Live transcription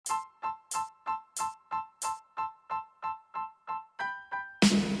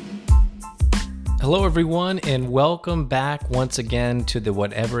Hello, everyone, and welcome back once again to the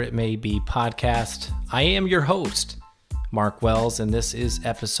Whatever It May Be podcast. I am your host, Mark Wells, and this is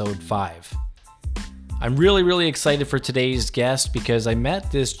episode 5. I'm really excited for today's guest because I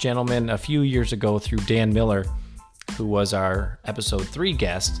met this gentleman a few years ago through Dan Miller, who was our episode 3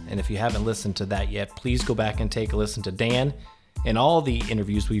 guest. And if you haven't listened to that yet, please go back and take a listen to Dan and all the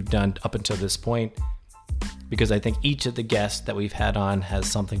interviews we've done up until this point, because I think each of the guests that we've had on has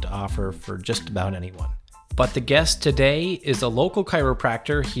something to offer for just about anyone. But the guest today is a local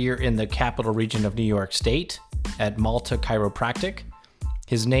chiropractor here in the capital region of New York State at Malta Chiropractic.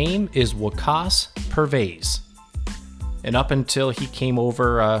 His name is Waqas Pervez. And up until he came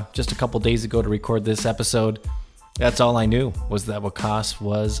over just a couple days ago to record this episode, that's all I knew, was that Waqas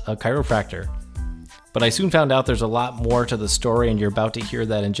was a chiropractor. But I soon found out there's a lot more to the story, and you're about to hear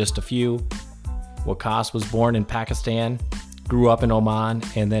that in just a few. Waqas was born in Pakistan, grew up in Oman,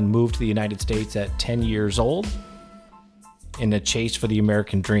 and then moved to the United States at 10 years old in a chase for the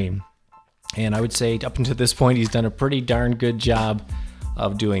American dream. And I would say up until this point, he's done a pretty darn good job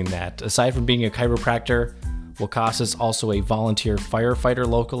of doing that. Aside from being a chiropractor, Waqas is also a volunteer firefighter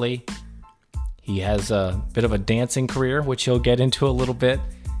locally. He has a bit of a dancing career, which he'll get into a little bit,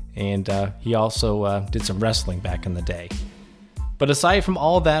 and he also did some wrestling back in the day. But aside from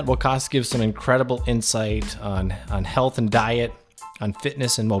all that, Waqas gives some incredible insight on health and diet, on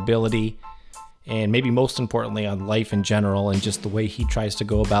fitness and mobility, and maybe most importantly on life in general and just the way he tries to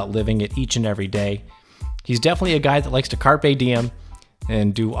go about living it each and every day. He's definitely a guy that likes to carpe diem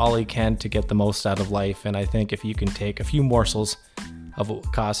and do all he can to get the most out of life. And I think if you can take a few morsels of what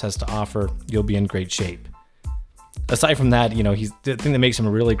Waqas has to offer, you'll be in great shape. Aside from that, the thing that makes him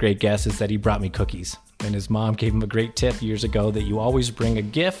a really great guest is that he brought me cookies. And his mom gave him a great tip years ago that you always bring a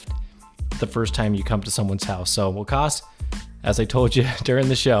gift the first time you come to someone's house. So Waqas, as I told you during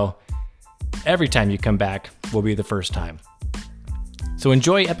the show, every time you come back will be the first time. So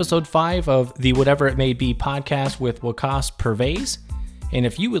enjoy episode 5 of the Whatever It May Be podcast with Waqas Pervez. And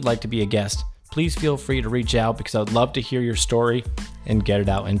if you would like to be a guest, please feel free to reach out because I'd love to hear your story and get it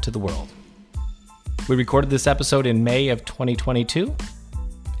out into the world. We recorded this episode in May of 2022.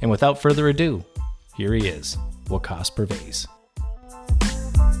 And without further ado, here he is, Waqas Pervez.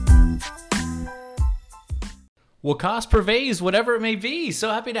 Waqas Pervez, whatever it may be. So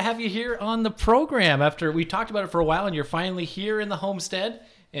happy to have you here on the program after we talked about it for a while and you're finally here in the homestead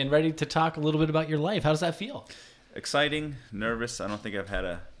and ready to talk a little bit about your life. How does that feel? Exciting, nervous. I don't think I've had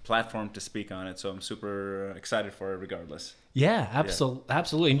a platform to speak on it, so I'm super excited for it regardless. Yeah,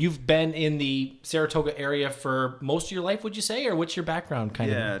 absolutely. And you've been in the Saratoga area for most of your life, would you say? Or what's your background kind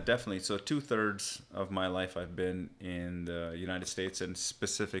of? Yeah, definitely. So 2/3 of my life I've been in the United States and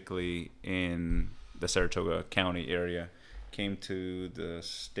specifically in the Saratoga County area. Came to the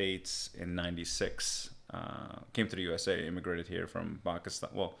States in 96. Came to the USA, immigrated here from Pakistan.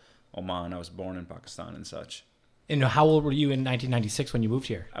 Well, Oman. I was born in Pakistan and such. And how old were you in 1996 when you moved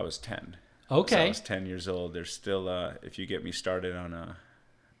here? I was 10. Okay. So I was 10 years old. There's still, if you get me started on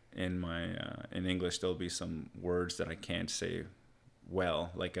in English, there'll be some words that I can't say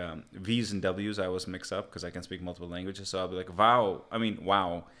well. Like V's and W's, I always mix up because I can speak multiple languages. So I'll be like,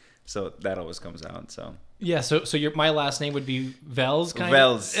 wow. So that always comes out. So yeah. So my last name would be Vels, kind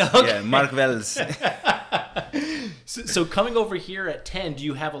Vels. of? Okay. Yeah, Mark Vels. So coming over here at 10, do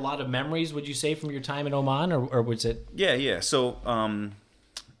you have a lot of memories, would you say, from your time in Oman, or was it? Yeah. So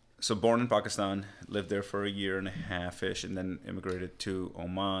born in Pakistan, lived there for a year and a half-ish, and then immigrated to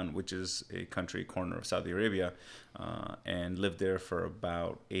Oman, which is a country corner of Saudi Arabia, and lived there for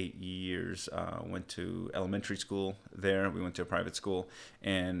about 8 years. Went to elementary school there. We went to a private school,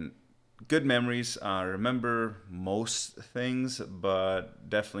 and good memories. I remember most things, but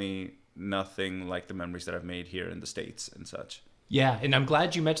definitely nothing like the memories that I've made here in the States and such. Yeah, and I'm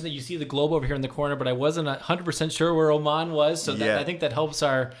glad you mentioned that. You see the globe over here in the corner, but I wasn't 100% sure where Oman was, so I think that helps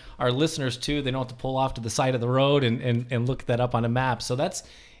our listeners too. They don't have to pull off to the side of the road and look that up on a map. So that's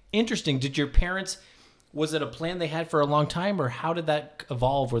interesting. Did your parents, was it a plan they had for a long time, or how did that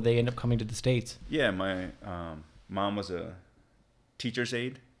evolve where they end up coming to the States? Yeah, my mom was a teacher's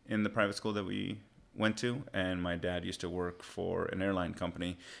aide in the private school that we went to, and my dad used to work for an airline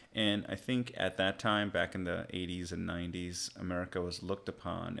company. And I think at that time, back in the 80s and 90s, America was looked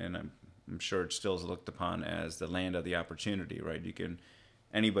upon, and I'm sure it still is looked upon as the land of the opportunity, right?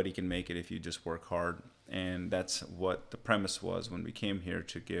 Anybody can make it if you just work hard. And that's what the premise was when we came here,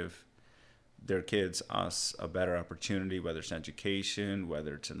 to give their kids, us, a better opportunity, whether it's in education,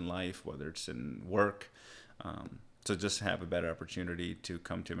 whether it's in life, whether it's in work. So just have a better opportunity to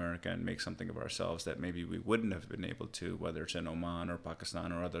come to America and make something of ourselves that maybe we wouldn't have been able to, whether it's in Oman or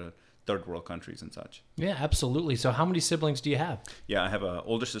Pakistan or other third world countries and such. Yeah, absolutely. So how many siblings do you have? Yeah, I have an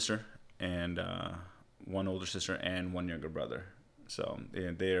older sister and one older sister and one younger brother. So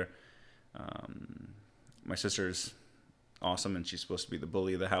they're my sister's awesome, and she's supposed to be the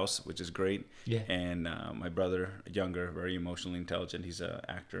bully of the house, which is great. Yeah. And my brother, younger, very emotionally intelligent. He's an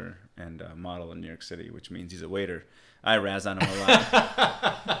actor and a model in New York City, which means he's a waiter. I razz on him a lot,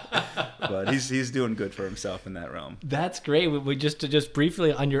 but he's doing good for himself in that realm. That's great. We just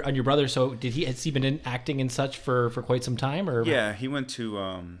briefly on your brother. So has he been in acting and such for quite some time, or? Yeah, he went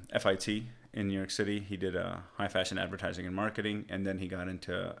to FIT in New York City. He did high fashion advertising and marketing, and then he got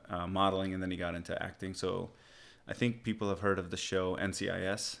into modeling, and then he got into acting. So I think people have heard of the show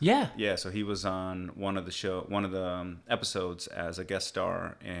NCIS. Yeah. Yeah, so he was on one of the episodes as a guest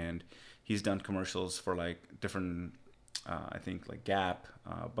star, and he's done commercials for like different, I think like Gap,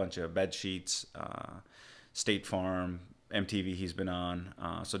 a bunch of bed sheets, State Farm, MTV he's been on,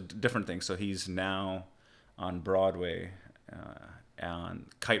 so different things. So he's now on Broadway on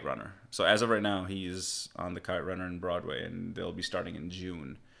Kite Runner. So as of right now, he's on the Kite Runner in Broadway, and they'll be starting in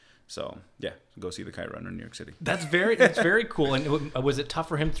June. So yeah, go see the Kite Runner in New York City. That's very cool. And was it tough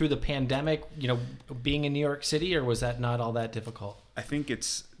for him through the pandemic, being in New York City, or was that not all that difficult? I think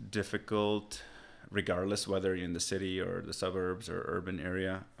it's difficult regardless whether you're in the city or the suburbs or urban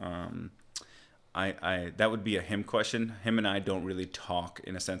area. I that would be a him question. Him and I don't really talk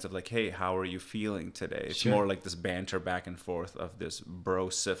in a sense of like, hey, how are you feeling today? It's Sure. more like this banter back and forth of this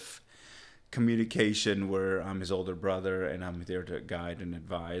brosif communication where I'm his older brother and I'm there to guide and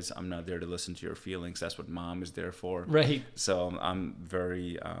advise. I'm not there to listen to your feelings. That's what mom is there for. Right. So I'm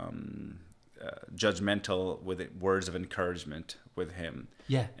very judgmental with it, words of encouragement with him.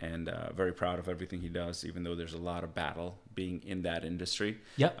 Yeah. And very proud of everything he does, even though there's a lot of battle being in that industry.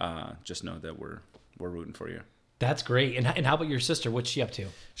 Yep. Just know that we're rooting for you. That's great. And how about your sister? What's she up to?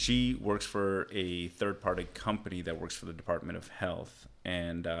 She works for a third-party company that works for the Department of Health,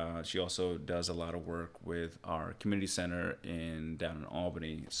 and she also does a lot of work with our community center down in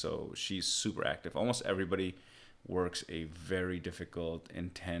Albany. So she's super active. Almost everybody works a very difficult,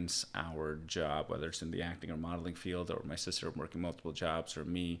 intense hour job, whether it's in the acting or modeling field, or my sister working multiple jobs, or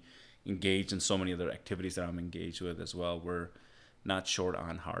me engaged in so many other activities that I'm engaged with as well. We're not short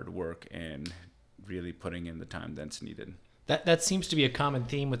on hard work and really putting in the time that's needed. That seems to be a common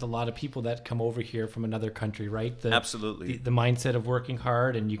theme with a lot of people that come over here from another country, right? Absolutely. The mindset of working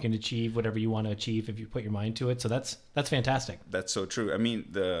hard, and you can achieve whatever you want to achieve if you put your mind to it. So that's fantastic. That's so true. I mean,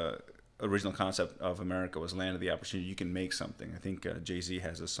 the original concept of America was land of the opportunity. You can make something. I think Jay-Z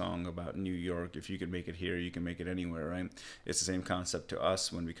has a song about New York. If you can make it here, you can make it anywhere, right? It's the same concept to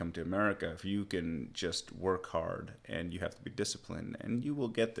us when we come to America. If you can just work hard and you have to be disciplined, and you will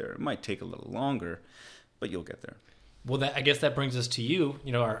get there. It might take a little longer, but you'll get there. Well, I guess that brings us to you,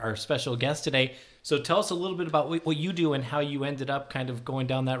 our special guest today. So tell us a little bit about what you do and how you ended up kind of going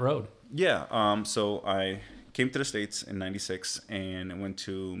down that road. Yeah. So I came to the States in '96 and I went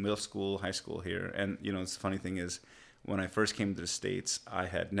to middle school, high school here. And, it's the funny thing is when I first came to the States, I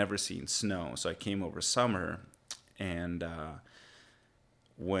had never seen snow. So I came over summer, and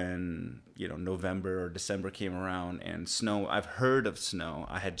when, November or December came around and snow, I've heard of snow.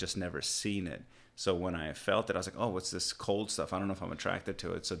 I had just never seen it. So when I felt it, I was like, oh, what's this cold stuff? I don't know if I'm attracted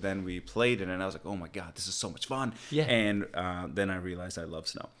to it. So then we played it, and I was like, oh, my God, this is so much fun. Yeah. And then I realized I love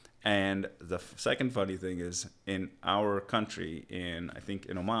snow. And the second funny thing is, in our country, I think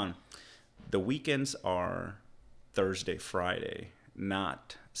in Oman, the weekends are Thursday, Friday,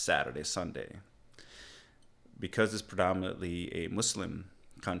 not Saturday, Sunday. Because it's predominantly a Muslim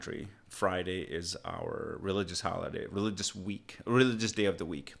country, Friday is our religious holiday, religious day of the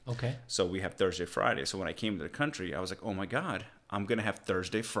week. Okay. So we have Thursday, Friday. So when I came to the country, I was like, oh my God, I'm going to have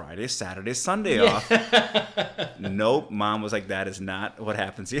Thursday, Friday, Saturday, Sunday off. Nope. Mom was like, that is not what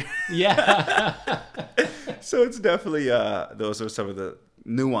happens here. Yeah. So it's definitely, those are some of the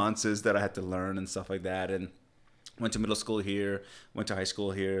nuances that I had to learn and stuff like that. And went to middle school here, went to high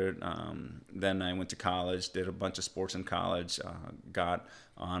school here. Then I went to college, did a bunch of sports in college, got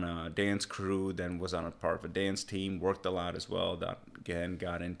on a dance crew, then was on a part of a dance team, worked a lot as well. Again,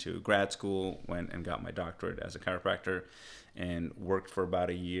 got into grad school, went and got my doctorate as a chiropractor, and worked for about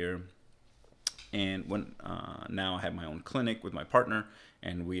a year. And now I have my own clinic with my partner,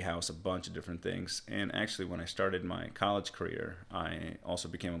 and we house a bunch of different things. And actually, when I started my college career, I also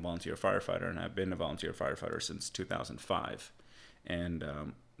became a volunteer firefighter, and I've been a volunteer firefighter since 2005. And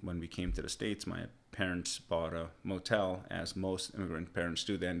when we came to the States, my parents bought a motel, as most immigrant parents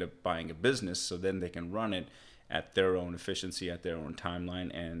do. They end up buying a business so then they can run it at their own efficiency, at their own timeline,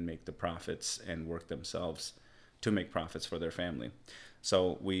 and make the profits and work themselves to make profits for their family.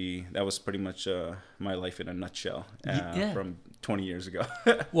 So that was pretty much my life in a nutshell from 20 years ago.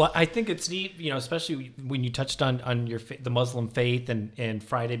 Well, I think it's neat, especially when you touched on the Muslim faith and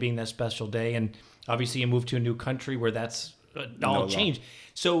Friday being that special day. And obviously you moved to a new country where that's all changed.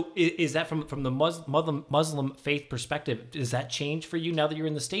 So is that from the Muslim faith perspective, does that change for you now that you're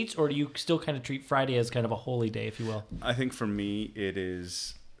in the States, or do you still kind of treat Friday as kind of a holy day, if you will? I think for me, it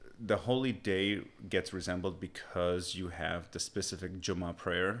is... The holy day gets resembled because you have the specific Jummah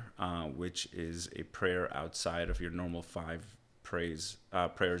prayer, which is a prayer outside of your normal 5 prayers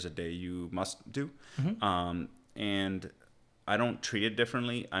a day you must do. Mm-hmm. And I don't treat it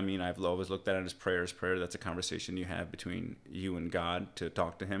differently. I mean, I've always looked at it as prayer. That's a conversation you have between you and God to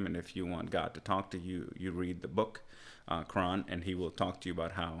talk to him. And if you want God to talk to you, you read the book, Quran, and he will talk to you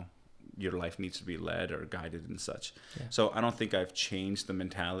about how your life needs to be led or guided and such. Yeah. So I don't think I've changed the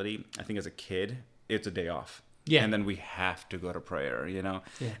mentality. I think as a kid, it's a day off. Yeah. And then we have to go to prayer, Yeah.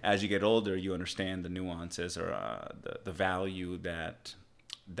 As you get older, you understand the nuances or the value that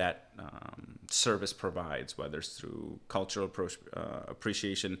service provides, whether it's through cultural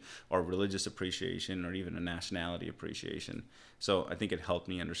appreciation or religious appreciation or even a nationality appreciation. So I think it helped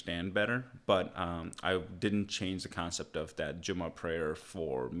me understand better, but I didn't change the concept of that Jummah prayer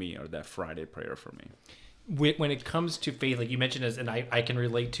for me or that Friday prayer for me. When it comes to faith, like you mentioned, and I can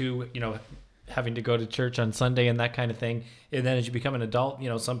relate to, having to go to church on Sunday and that kind of thing. And then as you become an adult,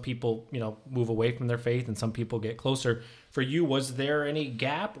 some people, move away from their faith and some people get closer. For you, was there any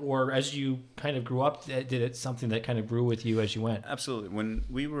gap, or as you kind of grew up, did it something that kind of grew with you as you went? Absolutely. When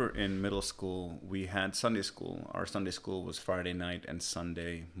we were in middle school, we had Sunday school. Our Sunday school was Friday night and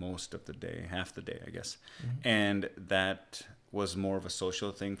Sunday most of the day, half the day, I guess. Mm-hmm. And that was more of a social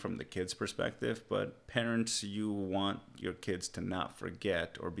thing from the kids' perspective, but parents, you want your kids to not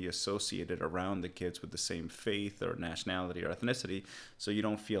forget or be associated around the kids with the same faith or nationality or ethnicity, so you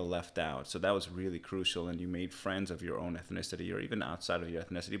don't feel left out. So that was really crucial, and you made friends of your own ethnicity or even outside of your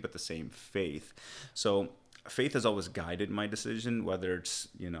ethnicity, but the same faith. So faith has always guided my decision, whether it's,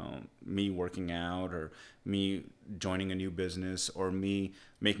 me working out or me joining a new business or me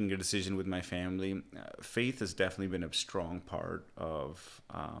making a decision with my family. Faith has definitely been a strong part of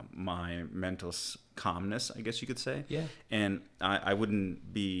my mental calmness, I guess you could say. Yeah. And I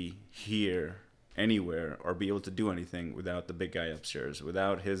wouldn't be here anywhere or be able to do anything without the big guy upstairs.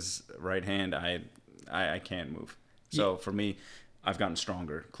 Without his right hand, I can't move. So for me, I've gotten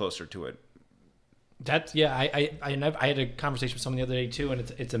stronger, closer to it. I had a conversation with someone the other day too, and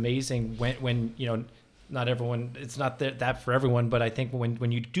it's amazing when not everyone, it's not that for everyone, but I think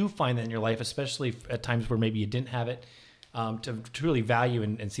when you do find that in your life, especially at times where maybe you didn't have it, to really value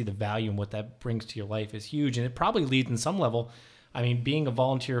and see the value and what that brings to your life is huge. And it probably leads in some level. I mean, being a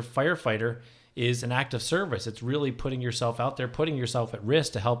volunteer firefighter is an act of service. It's really putting yourself out there, putting yourself at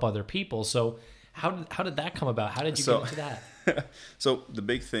risk to help other people. So how did that come about? How did you get into that? So the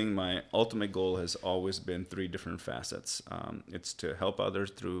big thing, my ultimate goal has always been 3 different facets. It's to help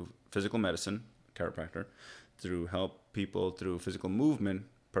others through physical medicine, chiropractor, through help people through physical movement,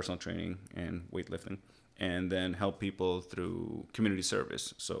 personal training, and weightlifting, and then help people through community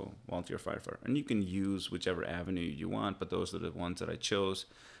service, so volunteer firefighter. And you can use whichever avenue you want, but those are the ones that I chose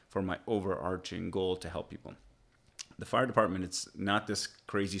for my overarching goal to help people. The fire department, it's not this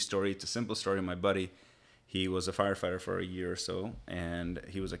crazy story. It's a simple story. My buddy, he was a firefighter for a year or so, and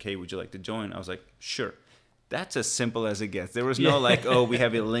he was like, hey, would you like to join? I was like, sure. That's as simple as it gets. There was no we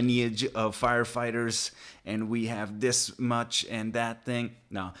have a lineage of firefighters and we have this much and that thing.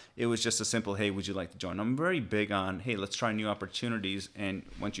 No, it was just a simple, hey, would you like to join? I'm very big on, hey, let's try new opportunities. And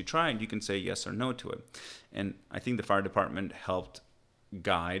once you try it, you can say yes or no to it. And I think the fire department helped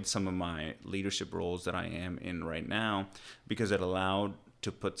guide some of my leadership roles that I am in right now, because it allowed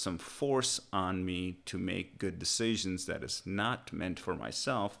to put some force on me to make good decisions that is not meant for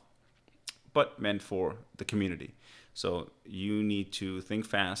myself, but meant for the community. So you need to think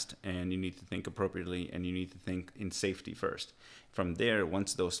fast, and you need to think appropriately, and you need to think in safety first. From there,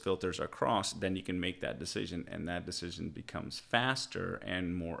 once those filters are crossed, then you can make that decision, and that decision becomes faster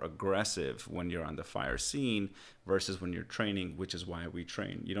and more aggressive when you're on the fire scene versus when you're training, which is why we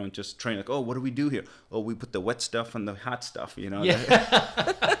train. You don't just train like, oh, what do we do here? Oh, we put the wet stuff on the hot stuff,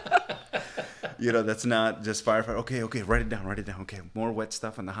 Yeah. That's not just firefighter. Okay, write it down. Okay, more wet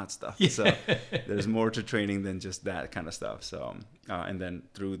stuff and the hot stuff. Yeah. So there's more to training than just that kind of stuff. So, and then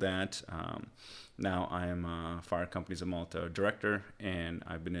through that, now I am Fire Companies of Malta director, and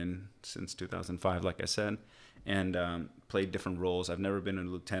I've been in since 2005, like I said, and played different roles. I've never been a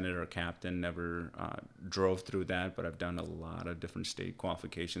lieutenant or a captain, never drove through that, but I've done a lot of different state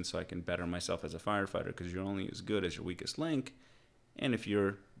qualifications so I can better myself as a firefighter, because you're only as good as your weakest link. And if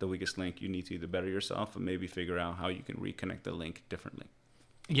you're the weakest link, you need to either better yourself or maybe figure out how you can reconnect the link differently.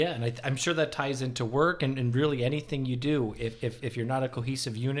 Yeah, and I'm sure that ties into work and really anything you do. If you're not a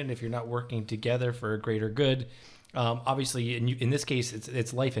cohesive unit, if you're not working together for a greater good, obviously, in this case,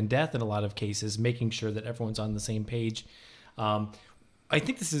 it's life and death in a lot of cases, making sure that everyone's on the same page. I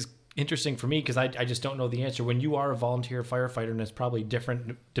think this is interesting for me because I just don't know the answer. When you are a volunteer firefighter, and it's probably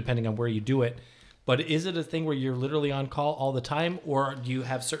different depending on where you do it, but is it a thing where you're literally on call all the time, or do you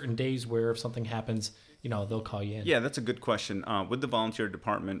have certain days where if something happens, they'll call you in? Yeah, that's a good question. With the volunteer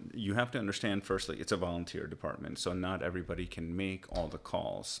department, you have to understand, firstly, it's a volunteer department, so not everybody can make all the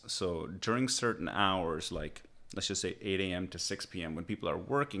calls. So during certain hours, like let's just say 8 a.m. to 6 p.m., when people are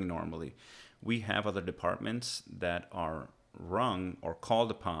working normally, we have other departments that are rung or called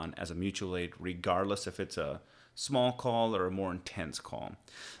upon as a mutual aid, regardless if it's a small call or a more intense call.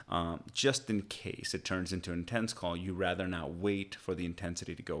 Just in case it turns into an intense call, you rather not wait for the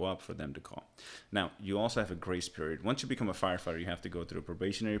intensity to go up for them to call. Now, you also have a grace period. Once you become a firefighter, you have to go through a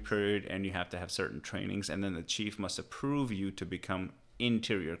probationary period, and you have to have certain trainings, and then the chief must approve you to become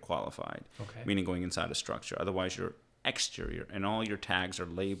interior qualified, meaning going inside a structure. Otherwise, you're exterior, and all your tags are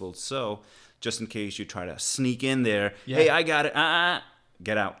labeled. So just in case you try to sneak in there, hey, I got it,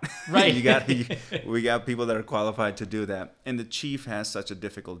 get out. Right. We got people that are qualified to do that. And the chief has such a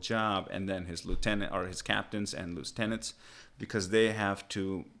difficult job, and then his lieutenant or his captains and lieutenants, because they have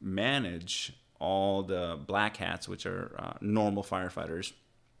to manage all the black hats, which are normal firefighters,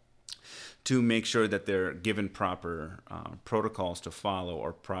 to make sure that they're given proper protocols to follow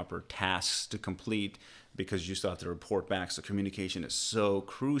or proper tasks to complete, because you still have to report back. So communication is so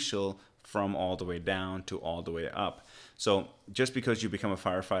crucial from all the way down to all the way up. So just because you become a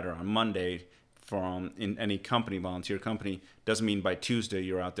firefighter on Monday in any company, volunteer company, doesn't mean by Tuesday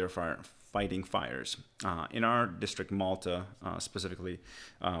you're out there fighting fires. In our district, Malta specifically,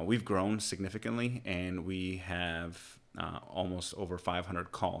 we've grown significantly, and we have almost over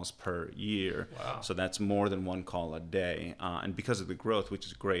 500 calls per year. Wow. So that's more than one call a day. And because of the growth, which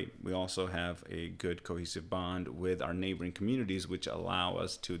is great, we also have a good cohesive bond with our neighboring communities, which allow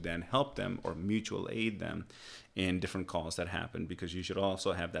us to then help them or mutual aid them in different calls that happen, because you should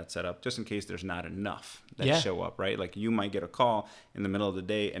also have that set up just in case there's not enough that show up, right? Like you might get a call in the middle of the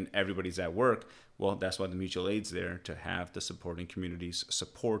day and everybody's at work. Well, that's why the mutual aid's there, to have the supporting communities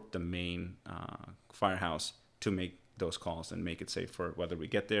support the main firehouse to make those calls and make it safe for whether we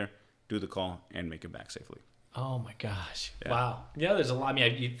get there, do the call, and make it back safely. Oh my gosh. Yeah. Wow. Yeah, there's a lot. I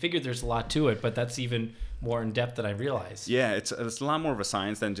mean, you figured there's a lot to it, but that's even more in depth than I realized. Yeah, it's a lot more of a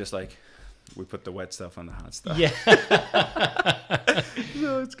science than just like we put the wet stuff on the hot stuff. Yeah.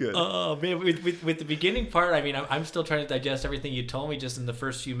 No, it's good. Oh man, with the beginning part, I mean, I'm still trying to digest everything you told me just in the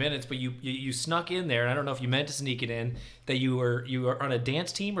first few minutes. But you snuck in there, and I don't know if you meant to sneak it in, that you were on a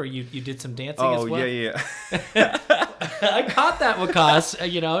dance team, or you did some dancing as well. Oh yeah. I caught that,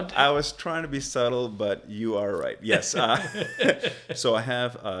 Wakas. I was trying to be subtle, but you are right. Yes. So I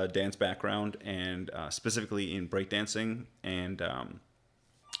have a dance background, and specifically in breakdancing, and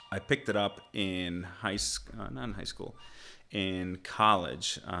I picked it up in not in high school, in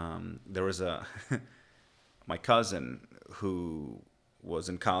college. There was my cousin who was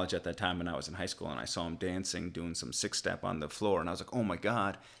in college at that time, and I was in high school, and I saw him dancing, doing some 6-step on the floor, and I was like, oh my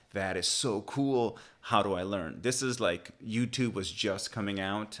God, that is so cool. How do I learn? This is like YouTube was just coming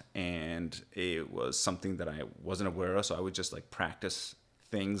out, and it was something that I wasn't aware of, so I would just like practice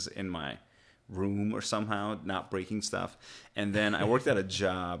things in my room or somehow, not breaking stuff. And then I worked at a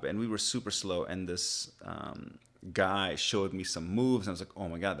job, and we were super slow, and this guy showed me some moves, and I was like, oh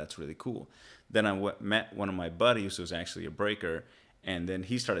my God, that's really cool. Then I met one of my buddies who was actually a breaker, and then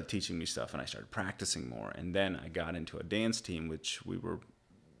he started teaching me stuff, and I started practicing more. And then I got into a dance team, which we were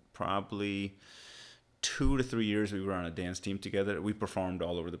probably 2 to 3 years we were on a dance team together. We performed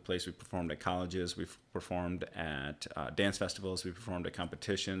all over the place. We performed at colleges. We performed at dance festivals. We performed at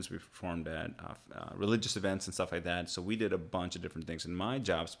competitions. We performed at religious events and stuff like that. So we did a bunch of different things. And my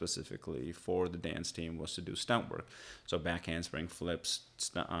job specifically for the dance team was to do stunt work. So back handspring flips,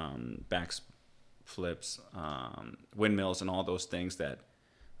 back flips, windmills, and all those things that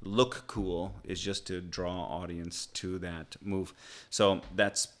look cool is just to draw audience to that move. So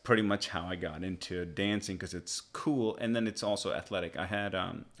that's pretty much how I got into dancing, because it's cool, and then it's also athletic. I had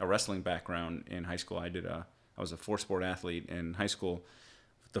a wrestling background in high school. I was a 4-sport athlete in high school.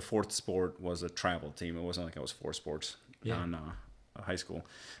 The 4th sport was a travel team. It wasn't like I was 4 sports on high school,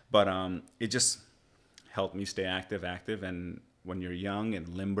 but it just helped me stay active. And when you're young and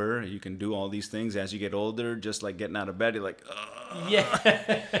limber, you can do all these things. As you get older, just like getting out of bed, you're like,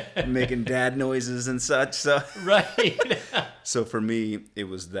 making dad noises and such. So Right. so for me, it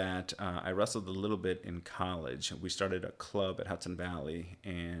was that I wrestled a little bit in college. We started a club at Hudson Valley,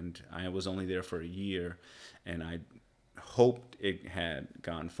 and I was only there for a year, and I hoped it had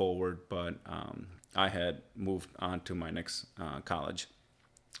gone forward, but I had moved on to my next college,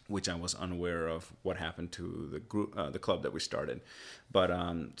 which I was unaware of what happened to the group, the club that we started. But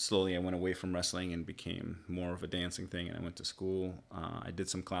slowly I went away from wrestling and became more of a dancing thing. And I went to school. I did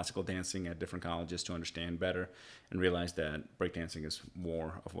some classical dancing at different colleges to understand better, and realized that breakdancing is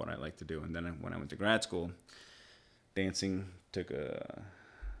more of what I like to do. And then when I went to grad school, dancing took a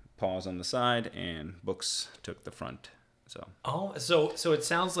pause on the side, and books took the front. So it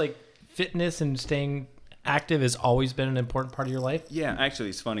sounds like fitness and staying active has always been an important part of your life. Yeah, actually,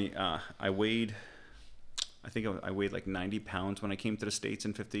 it's funny. I weighed like 90 pounds when I came to the States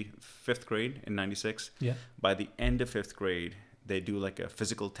in 5th grade in 96. Yeah. By the end of 5th grade, they do like a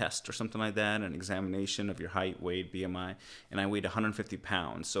physical test or something like that, an examination of your height, weight, BMI, and I weighed 150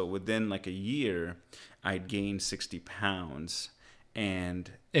 pounds. So within like a year, I'd gained 60 pounds. And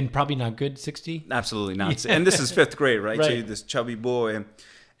probably not good 60. Absolutely not. Yeah. And this is 5th grade, right? Right. So you're this chubby boy.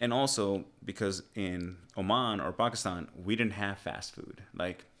 And also because in Oman or Pakistan, we didn't have fast food.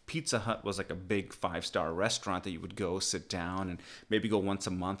 Like Pizza Hut was like a big 5-star restaurant that you would go sit down and maybe go once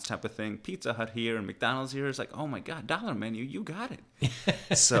a month type of thing. Pizza Hut here and McDonald's here is like, oh my God, dollar menu, you got it.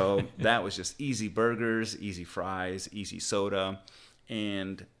 So that was just easy burgers, easy fries, easy soda.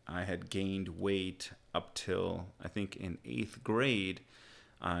 And I had gained weight up till, I think in 8th grade,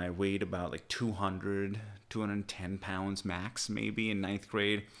 I weighed about like 210 pounds max, maybe. In 9th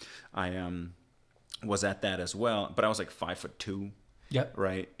grade, I was at that as well, but I was like 5'2". Yep.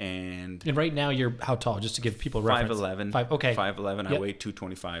 Right. And right now you're how tall? Just to give people reference. 5'11". Okay. 5'11". Yep. I weigh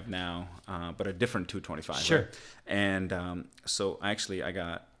 225 now, but a different 225. Sure. Right? And so actually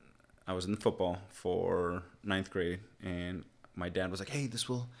I was in football for 9th grade, and my dad was like, hey, this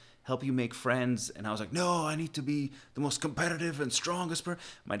will help you make friends. And I was like, no, I need to be the most competitive and strongest person.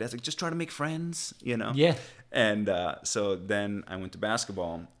 My dad's like, just try to make friends, you know? Yeah. And so then I went to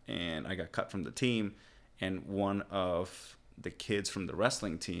basketball, and I got cut from the team. And one of the kids from the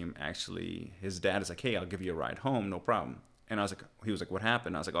wrestling team, actually, his dad is like, hey, I'll give you a ride home, no problem. And he was like, what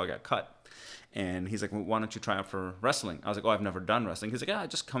happened? I was like, oh, I got cut. And he's like, well, why don't you try out for wrestling? I was like, oh, I've never done wrestling. He's like,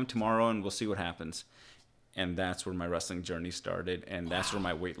 just come tomorrow and we'll see what happens. And that's where my wrestling journey started, and that's where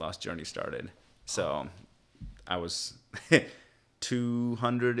my weight loss journey started. So I was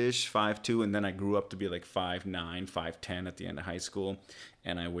 200-ish, 5'2", and then I grew up to be like 5'9", 5'10" at the end of high school,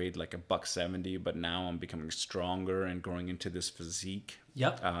 and I weighed like $170, but now I'm becoming stronger and growing into this physique.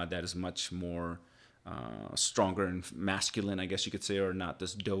 Yep. That is much more stronger and masculine, I guess you could say, or not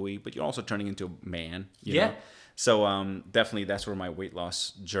this doughy, but you're also turning into a man. You know? So definitely that's where my weight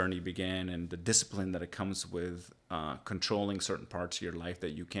loss journey began, and the discipline that it comes with controlling certain parts of your life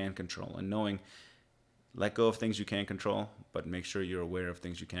that you can control, and knowing let go of things you can't control, but make sure you're aware of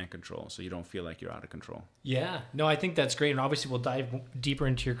things you can't control so you don't feel like you're out of control. Yeah. No, I think that's great. And obviously we'll dive deeper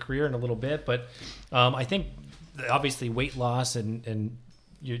into your career in a little bit, but I think obviously weight loss and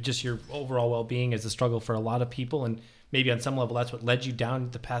your overall well-being is a struggle for a lot of people. And maybe on some level, that's what led you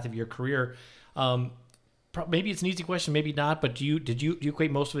down the path of your career. Maybe it's an easy question, maybe not, but did you equate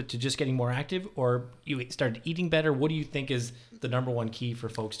most of it to just getting more active, or you started eating better? What do you think is the number one key for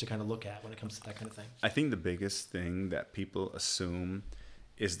folks to kind of look at when it comes to that kind of thing? I think the biggest thing that people assume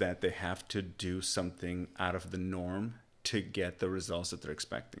is that they have to do something out of the norm to get the results that they're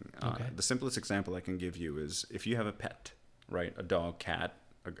expecting. Okay. The simplest example I can give you is if you have a pet, right? A dog, cat,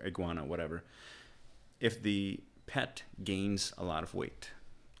 iguana, whatever. If the pet gains a lot of weight,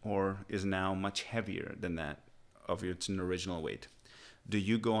 or is now much heavier than that of its original weight, do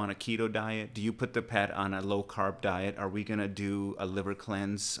you go on a keto diet? Do you put the pet on a low carb diet? Are we going to do a liver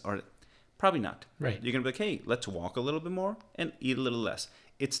cleanse? Or probably not. Right. You're going to be like, hey, let's walk a little bit more and eat a little less.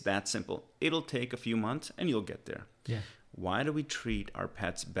 It's that simple. It'll take a few months and you'll get there. Yeah. Why do we treat our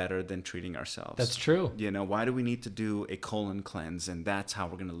pets better than treating ourselves? That's true. You know, why do we need to do a colon cleanse and that's how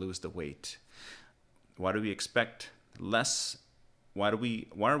we're going to lose the weight? Why do we expect less why are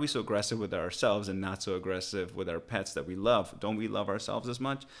we so aggressive with ourselves and not so aggressive with our pets that we love? Don't we love ourselves as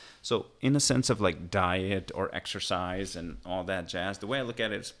much? So in a sense of like diet or exercise and all that jazz, the way I look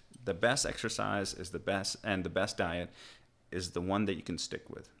at it is the best exercise is the best, and the best diet is the one that you can stick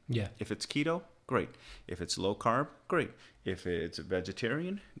with. Yeah. If it's keto, great. If it's low carb, great. If it's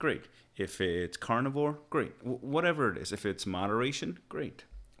vegetarian, great. If it's carnivore, great. Whatever it is. If it's moderation, great.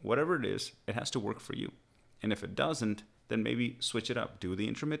 Whatever it is, it has to work for you. And if it doesn't, then maybe switch it up. Do the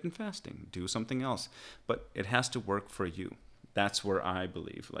intermittent fasting. Do something else. But it has to work for you. That's where I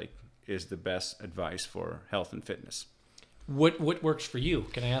believe like is the best advice for health and fitness. What works for you?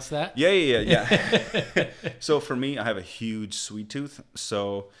 Can I ask that? Yeah. So for me, I have a huge sweet tooth.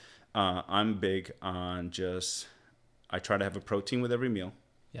 So I'm big on I try to have a protein with every meal.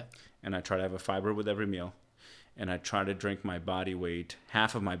 Yeah. And I try to have a fiber with every meal. And I try to drink my body weight,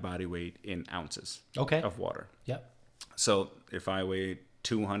 half of my body weight in ounces of water. Yep. So if I weigh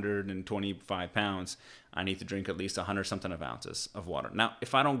 225 pounds, I need to drink at least 100 something of ounces of water. Now,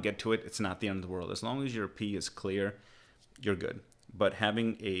 if I don't get to it, it's not the end of the world. As long as your pee is clear, you're good. But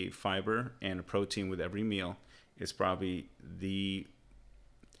having a fiber and a protein with every meal is probably the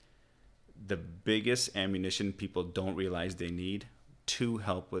biggest ammunition people don't realize they need to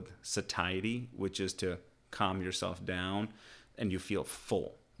help with satiety, which is to calm yourself down and you feel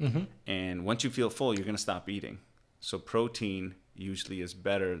full. Mm-hmm. And once you feel full, you're going to stop eating. So protein usually is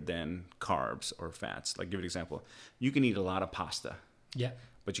better than carbs or fats. Like, give an example. You can eat a lot of pasta. Yeah.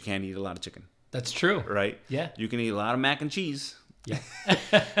 But you can't eat a lot of chicken. That's true. Right? Yeah. You can eat a lot of mac and cheese. Yeah.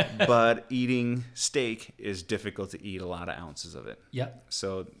 But eating steak is difficult to eat a lot of ounces of it. Yeah.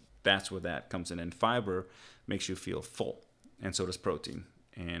 So that's where that comes in. And fiber makes you feel full. And so does protein.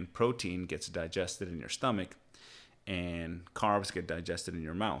 And protein gets digested in your stomach. And carbs get digested in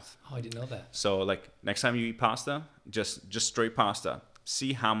your mouth. Oh, I didn't know that. So like next time you eat pasta, just straight pasta,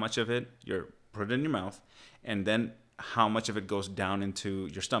 see how much of it put it in your mouth, and then how much of it goes down into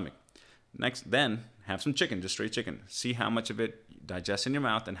your stomach. Then have some chicken, just straight chicken. See how much of it digests in your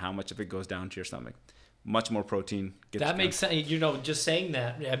mouth and how much of it goes down to your stomach. Much more protein. That makes sense. Just saying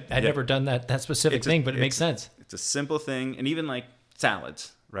that, I've never done that specific thing, but it makes sense. It's a simple thing. And even like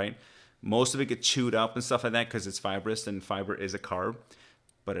salads, right? Most of it gets chewed up and stuff like that because it's fibrous, and fiber is a carb,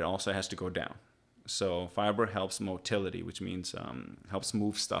 but it also has to go down. So fiber helps motility, which means helps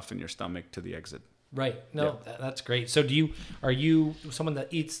move stuff in your stomach to the exit. Right. No, that's great. So are you someone that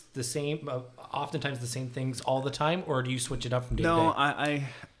eats the same, oftentimes the same things all the time, or do you switch it up from day to day? No,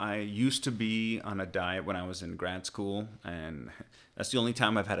 I used to be on a diet when I was in grad school, and that's the only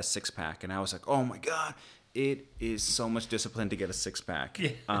time I've had a 6-pack, and I was like, oh my God, it is so much discipline to get a 6-pack.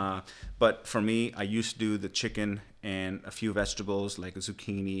 Yeah. But for me, I used to do the chicken and a few vegetables like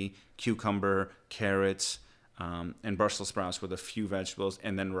zucchini, cucumber, carrots, and Brussels sprouts with a few vegetables,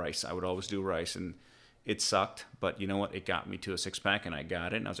 and then rice. I would always do rice, and it sucked. But you know what? It got me to a 6-pack, and I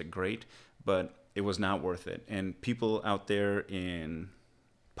got it, and I was like, great. But it was not worth it. And people out there in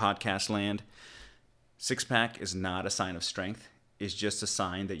podcast land, 6-pack is not a sign of strength. It's just a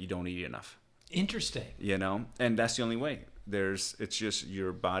sign that you don't eat enough. Interesting. And that's the only way. It's just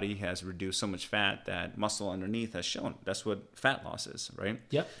your body has reduced so much fat that muscle underneath has shown. That's what fat loss is, right?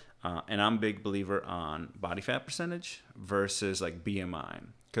 Yep. And I'm a big believer on body fat percentage versus like BMI,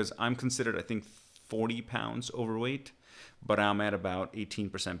 because I'm considered, I think, 40 pounds overweight, but I'm at about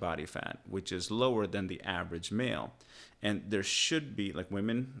 18% body fat, which is lower than the average male. And there should be, like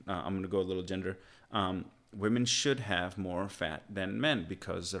women, I'm going to go a little gender, women should have more fat than men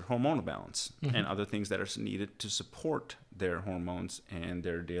because of hormonal balance and other things that are needed to support their hormones and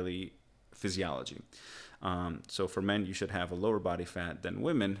their daily physiology. So for men, you should have a lower body fat than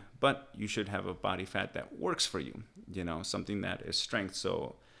women, but you should have a body fat that works for you, something that is strength.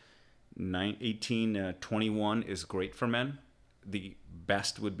 So 18, 21 is great for men. The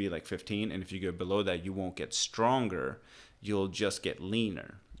best would be like 15. And if you go below that, you won't get stronger. You'll just get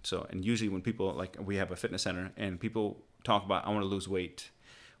leaner. So, and usually when people, like we have a fitness center and people talk about, I want to lose weight,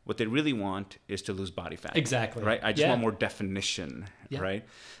 what they really want is to lose body fat. Exactly. Right? I just want more definition, right?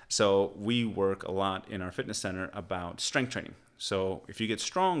 So we work a lot in our fitness center about strength training. So if you get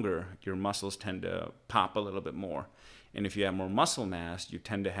stronger, your muscles tend to pop a little bit more. And if you have more muscle mass, you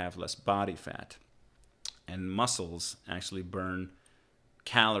tend to have less body fat. And muscles actually burn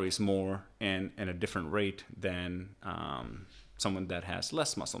calories more and at a different rate than someone that has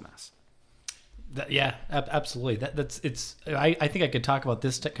less muscle mass. Yeah, absolutely. I think I could talk about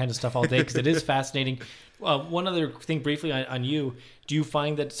this kind of stuff all day because it is fascinating. One other thing briefly on you, do you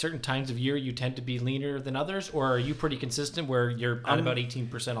find that certain times of year you tend to be leaner than others, or are you pretty consistent where you're at about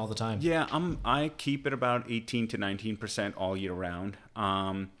 18% all the time? Yeah, I keep it about 18 to 19% all year round.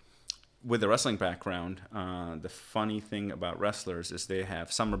 With the wrestling background, the funny thing about wrestlers is they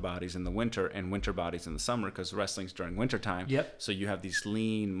have summer bodies in the winter and winter bodies in the summer because wrestling's during winter time. Yep. So you have these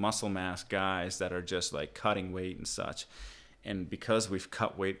lean, muscle mass guys that are just like cutting weight and such. And because we've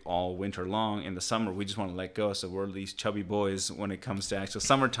cut weight all winter long, in the summer we just want to let go. So we're these chubby boys when it comes to actual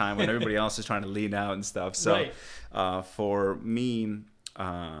summertime when everybody else is trying to lean out and stuff. So Right. For me,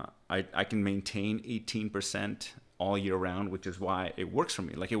 I can maintain 18% all year round, which is why it works for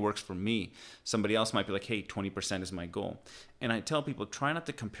me. Like, it works for me. Somebody else might be like, hey, 20% is my goal. And I tell people, try not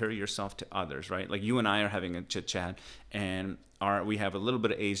to compare yourself to others, right? Like, you and I are having a chit chat, and we have a little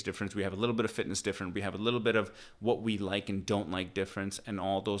bit of age difference. We have a little bit of fitness difference. We have a little bit of what we like and don't like difference. And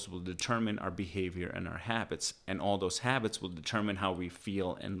all those will determine our behavior and our habits. And all those habits will determine how we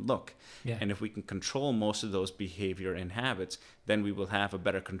feel and look. Yeah. And if we can control most of those behavior and habits, then we will have a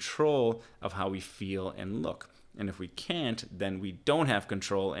better control of how we feel and look. And if we can't, then we don't have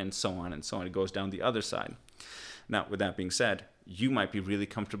control, and so on and so on. It goes down the other side. Now, with that being said, you might be really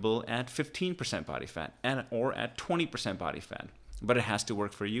comfortable at 15% body fat or at 20% body fat, but it has to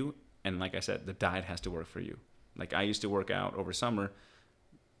work for you. And like I said, the diet has to work for you. Like, I used to work out over summer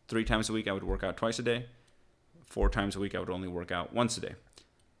 3 times a week. I would work out twice a day. 4 times a week, I would only work out once a day.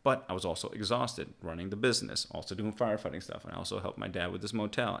 But I was also exhausted running the business, also doing firefighting stuff. And I also helped my dad with this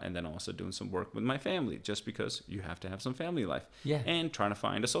motel, and then also doing some work with my family, just because you have to have some family life. Yeah. And trying to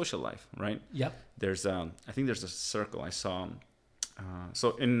find a social life, right? Yep. There's, I think there's a circle I saw.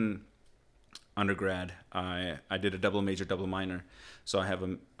 So in undergrad, I did a double major, double minor. So I have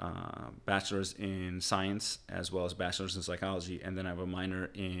a bachelor's in science as well as bachelor's in psychology. And then I have a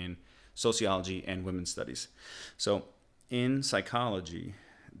minor in sociology and women's studies. So in psychology,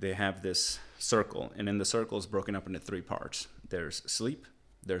 they have this circle, and in the circle is broken up into 3 parts. There's sleep,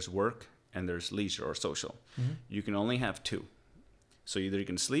 there's work, and there's leisure or social. Mm-hmm. You can only have 2. So either you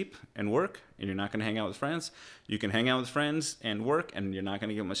can sleep and work, and you're not going to hang out with friends. You can hang out with friends and work, and you're not going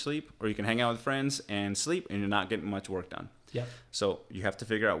to get much sleep. Or you can hang out with friends and sleep, and you're not getting much work done. Yep. So you have to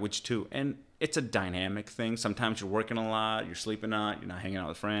figure out which 2. And it's a dynamic thing. Sometimes you're working a lot, you're sleeping a lot, you're not hanging out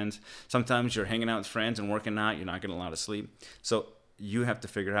with friends. Sometimes you're hanging out with friends and working a lot, you're not getting a lot of sleep. So you have to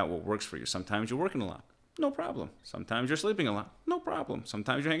figure out what works for you. Sometimes you're working a lot, no problem. Sometimes you're sleeping a lot, no problem.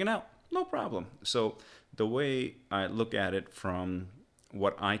 Sometimes you're hanging out, no problem. So the way I look at it from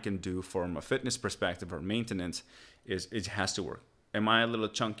what I can do from a fitness perspective or maintenance is it has to work. Am I a little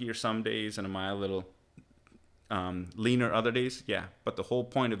chunkier some days, and am I a little leaner other days? Yeah, but the whole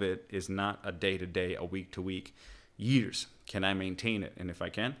point of it is not a day-to-day, a week-to-week, years. Can I maintain it? And if I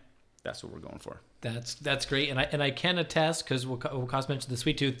can, that's what we're going for. That's great, and I can attest, because Waqas mentioned the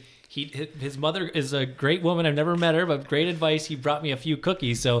sweet tooth. His mother is a great woman. I've never met her, but great advice. He brought me a few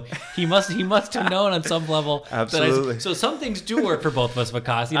cookies, so he must have known on some level. Absolutely. So some things do work for both of us,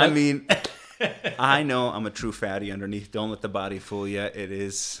 Waqas. You know? I mean, I know I'm a true fatty underneath. Don't let the body fool you. It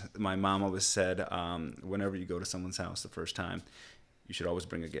is. My mom always said, whenever you go to someone's house the first time, you should always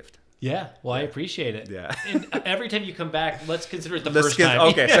bring a gift. Yeah. Well, I appreciate it. Yeah. And every time you come back, let's consider it the first time.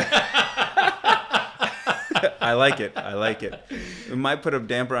 Okay. I like it. We might put a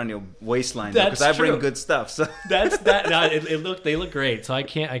damper on your waistline because I bring good stuff. So that's that. No, they look great. So I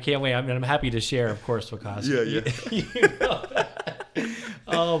can't wait. I'm happy to share, of course, Waqas. Yeah. You know.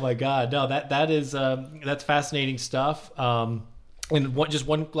 Oh my God, no, that is that's fascinating stuff. And just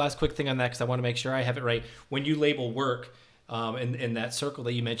one last quick thing on that, because I want to make sure I have it right. When you label work, in that circle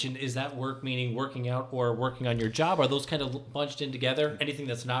that you mentioned, is that work meaning working out or working on your job? Are those kind of bunched in together? Anything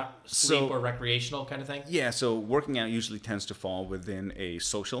that's not sleep or recreational kind of thing? Yeah, so working out usually tends to fall within a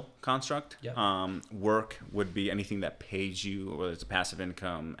social construct. Yep. Work would be anything that pays you, whether it's a passive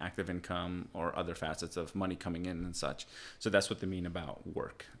income, active income, or other facets of money coming in and such. So that's what they mean about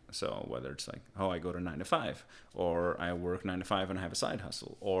work. So whether it's like, I go to 9 to 5, or I work 9 to 5 and I have a side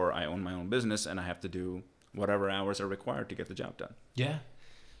hustle, or I own my own business and I have to do whatever hours are required to get the job done. Yeah.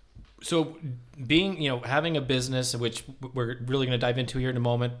 So having a business, which we're really going to dive into here in a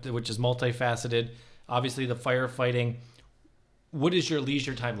moment, which is multifaceted, obviously the firefighting, what does your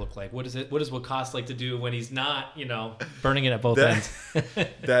leisure time look like? What does Waqas like to do when he's not, burning it at both ends?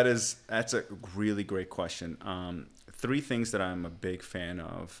 That's a really great question. 3 things that I'm a big fan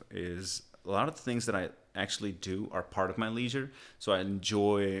of is a lot of the things that I actually do are part of my leisure. So I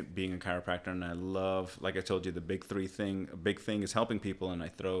enjoy being a chiropractor, and I love, like I told you, a big thing is helping people, and I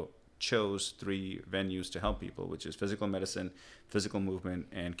throw chose 3 venues to help people, which is physical medicine, physical movement,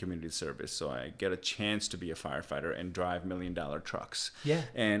 and community service. So I get a chance to be a firefighter and drive $1 million trucks. Yeah.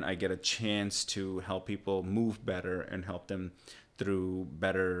 And I get a chance to help people move better and help them through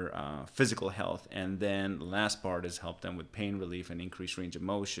better physical health. And then the last part is help them with pain relief and increased range of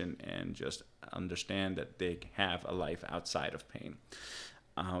motion, and just understand that they have a life outside of pain.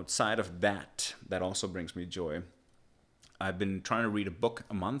 Outside of that also brings me joy. I've been trying to read a book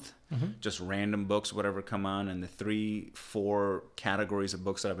a month, just random books, whatever come on. And the 3-4 categories of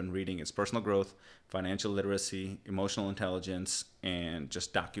books that I've been reading is personal growth, financial literacy, emotional intelligence, and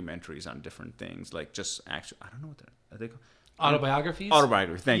just documentaries on different things. Like just actual, I don't know what are they called? Autobiographies?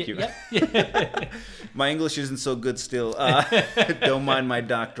 Autobiography, thank you. Yeah. My English isn't so good still. Don't mind my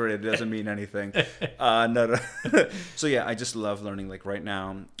doctorate. It doesn't mean anything. No. So yeah, I just love learning. Like right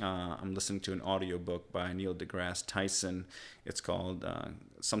now, I'm listening to an audiobook by Neil deGrasse Tyson. It's called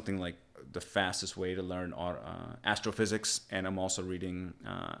something like The Fastest Way to Learn Astrophysics. And I'm also reading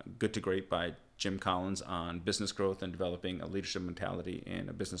Good to Great by Jim Collins on business growth and developing a leadership mentality and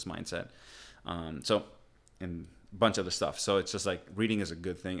a business mindset. And a bunch of other stuff. So it's just like reading is a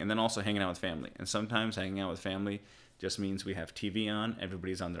good thing. And then also hanging out with family. And sometimes hanging out with family just means we have TV on,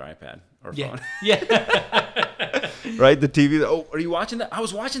 everybody's on their iPad or phone. Yeah. Right? The TV. Oh, are you watching that? I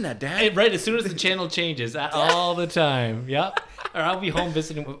was watching that, Dad. Hey, right, as soon as the channel changes, all the time. Yep. Or I'll be home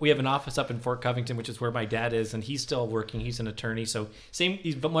visiting. We have an office up in Fort Covington, which is where my dad is, and he's still working. He's an attorney, so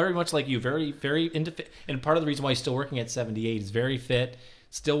he's very much like you, very, very into fit. And part of the reason why he's still working at 78 is very fit,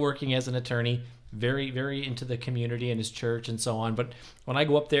 still working as an attorney, very, very into the community and his church and so on. But when I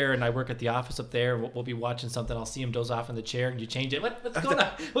go up there and I work at the office up there, we'll be watching something. I'll see him doze off in the chair, and you change it. What's going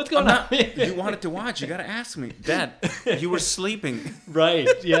on? What's going on? You wanted to watch. You got to ask me. Dad, you were sleeping. Right.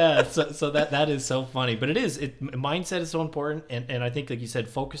 Yeah. So that is so funny. But mindset is so important. And I think, like you said,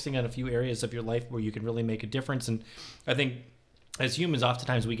 focusing on a few areas of your life where you can really make a difference. And I think as humans,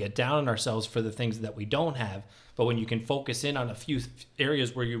 oftentimes we get down on ourselves for the things that we don't have. But when you can focus in on a few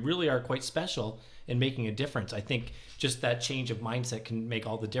areas where you really are quite special in making a difference, I think just that change of mindset can make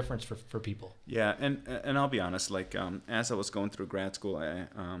all the difference for people. Yeah, and I'll be honest, like as I was going through grad school,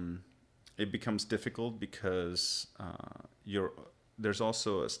 it becomes difficult because there's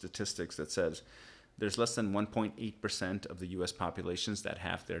also a statistics that says there's less than 1.8% of the U.S. populations that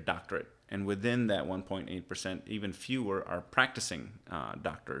have their doctorate. And within that 1.8%, even fewer are practicing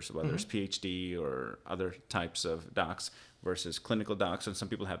doctors, whether it's PhD or other types of docs versus clinical docs. And some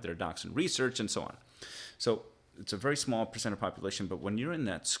people have their docs in research and so on. So it's a very small percent of population. But when you're in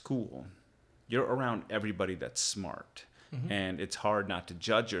that school, you're around everybody that's smart. And it's hard not to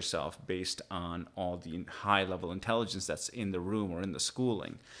judge yourself based on all the high-level intelligence that's in the room or in the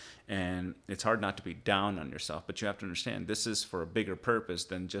schooling. And it's hard not to be down on yourself. But you have to understand, this is for a bigger purpose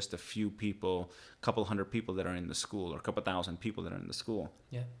than just a few people, a couple hundred people that are in the school, or a couple thousand people that are in the school.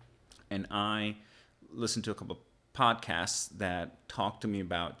 Yeah. And I listened to a couple podcasts that talk to me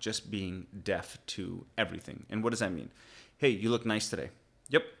about just being deaf to everything. And what does that mean? Hey, you look nice today.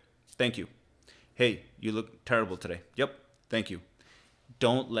 Yep. Thank you. Hey, you look terrible today. Yep. Thank you.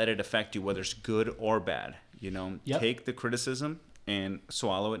 Don't let it affect you, whether it's good or bad. Take the criticism and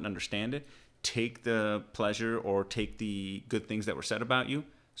swallow it and understand it. Take the pleasure or take the good things that were said about you,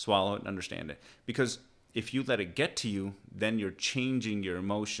 swallow it and understand it. Because if you let it get to you, then you're changing your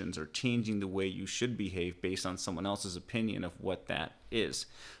emotions or changing the way you should behave based on someone else's opinion of what that is.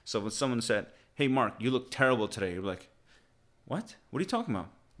 So when someone said, hey, Mark, you look terrible today, you're like, what? What are you talking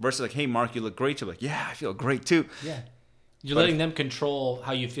about? Versus like, hey, Mark, you look great. You're like, yeah, I feel great too. Yeah. You're letting them control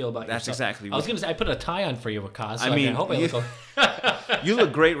how you feel about yourself. That's exactly. I was going to say, I put a tie on for you, Waqas. So I hope I look. You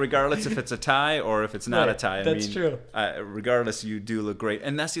look great regardless if it's a tie or if it's not a tie. That's true. Regardless, you do look great.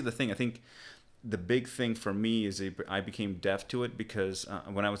 And that's the other thing. I think the big thing for me is I became deaf to it because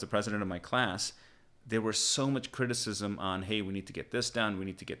when I was the president of my class, there was so much criticism on, hey, we need to get this done, we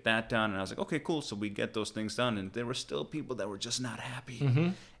need to get that done. And I was like, okay, cool. So we get those things done. And there were still people that were just not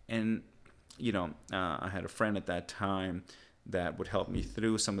happy. And I had a friend at that time that would help me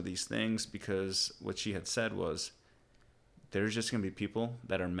through some of these things, because what she had said was, there's just going to be people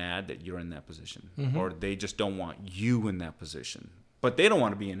that are mad that you're in that position, or they just don't want you in that position, but they don't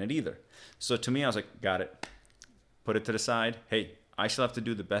want to be in it either. So to me, I was like, got it. Put it to the side. Hey, I still have to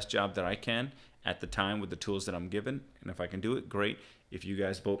do the best job that I can at the time with the tools that I'm given. And if I can do it, great. If you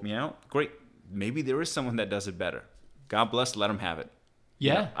guys vote me out, great. Maybe there is someone that does it better. God bless, let them have it.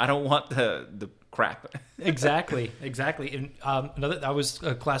 Yeah. I don't want the crap. Exactly. And I was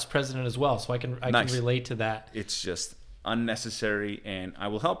a class president as well, so I can relate to that. It's just unnecessary, and I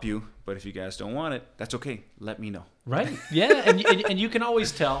will help you. But if you guys don't want it, that's okay. Let me know. Right. Yeah. And you can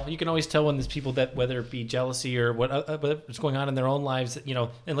always tell. You can always tell when there's people that, whether it be jealousy or what's going on in their own lives, you know.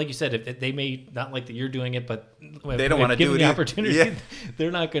 And like you said, if they may not like that you're doing it, but they don't want to do it. The opportunity,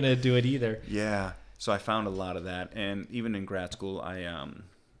 they're not going to do it either. Yeah. So I found a lot of that, and even in grad school, I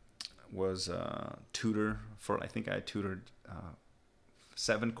was a tutor for. I think I tutored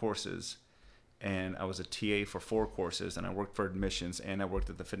 7 courses. And I was a TA for 4 courses, and I worked for admissions, and I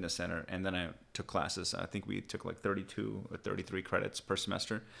worked at the fitness center, and then I took classes. I think we took like 32 or 33 credits per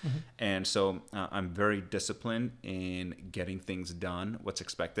semester. Mm-hmm. And so I'm very disciplined in getting things done, what's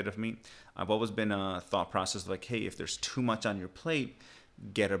expected of me. I've always been a thought process like, hey, if there's too much on your plate,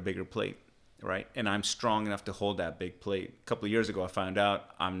 get a bigger plate, right? And I'm strong enough to hold that big plate. A couple of years ago, I found out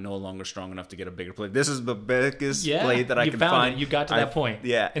I'm no longer strong enough to get a bigger plate. This is the biggest plate that I can find. You got to that point.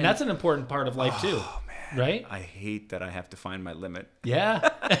 Yeah. And that's an important part of life too. Man, right? I hate that I have to find my limit. Yeah.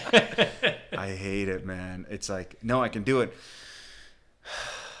 I hate it, man. It's like, no, I can do it.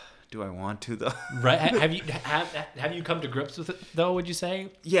 Do I want to though? Right. Have you come to grips with it though, would you say?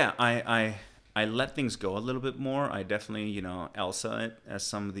 Yeah, I let things go a little bit more. I definitely, Elsa it, as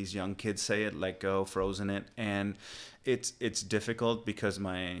some of these young kids say it, let go, frozen it. And it's difficult because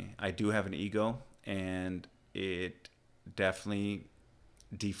I do have an ego, and it definitely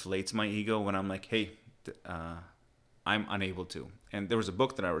deflates my ego when I'm like, hey, I'm unable to. And there was a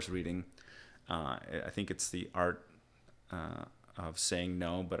book that I was reading. I think it's The Art of Saying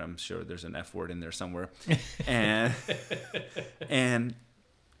No, but I'm sure there's an F word in there somewhere. And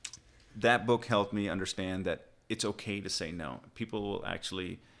that book helped me understand that it's okay to say no. People will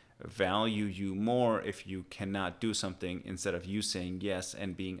actually value you more if you cannot do something, instead of you saying yes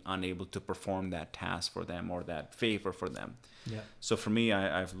and being unable to perform that task for them or that favor for them. Yeah. So for me,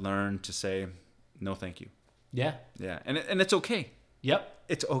 I've learned to say no, thank you. Yeah. Yeah, and it's okay. Yep.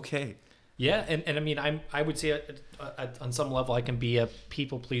 It's okay. Yeah, and I mean, I would say on some level I can be a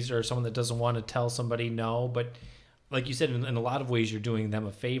people pleaser or someone that doesn't want to tell somebody no, but like you said, in a lot of ways, you're doing them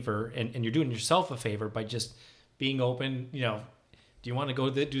a favor, and you're doing yourself a favor by just being open. Do you want to go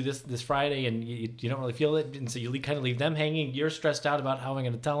do this Friday, and you don't really feel it, and so you kind of leave them hanging. You're stressed out about how I'm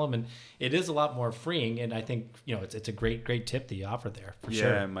going to tell them, and it is a lot more freeing. And I think it's a great tip that you offer there for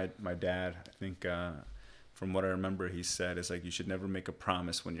sure. Yeah, my dad, I think from what I remember, he said is like, you should never make a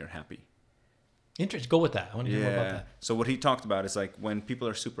promise when you're happy. Interesting. Go with that. I want to hear more about that. So what he talked about is like when people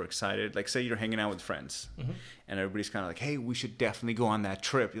are super excited, like say you're hanging out with friends, mm-hmm. and everybody's kind of like, hey, we should definitely go on that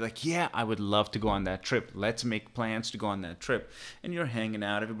trip. You're like, yeah, I would love to go on that trip. Let's make plans to go on that trip. And you're hanging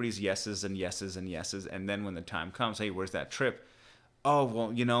out. Everybody's yeses and yeses and yeses. And then when the time comes, hey, where's that trip? Oh,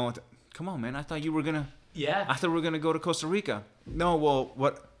 well, come on, man. I thought you were going to. Yeah. I thought we were going to go to Costa Rica. No, well,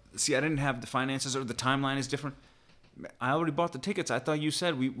 what? See, I didn't have the finances, or the timeline is different. I already bought the tickets. I thought you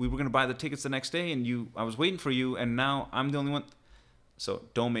said we were going to buy the tickets the next day, and I was waiting for you, and now I'm the only one. So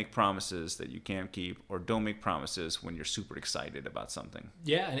don't make promises that you can't keep, or don't make promises when you're super excited about something.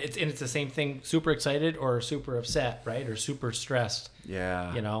 Yeah, and it's the same thing, super excited or super upset, right? Or super stressed.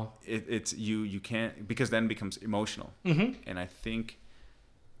 Yeah. It's you can't, because then it becomes emotional. Mm-hmm. And I think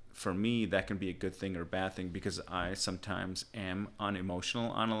for me, that can be a good thing or a bad thing, because I sometimes am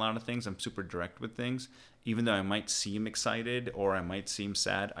unemotional on a lot of things. I'm super direct with things. Even though I might seem excited or I might seem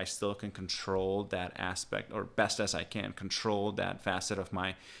sad, I still can control that aspect, or best as I can, control that facet of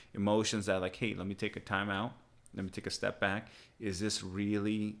my emotions that like, hey, let me take a time out. Let me take a step back. Is this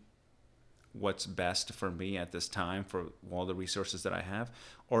really what's best for me at this time for all the resources that I have?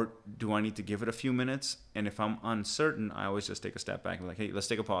 Or do I need to give it a few minutes? And if I'm uncertain, I always just take a step back and be like, hey, let's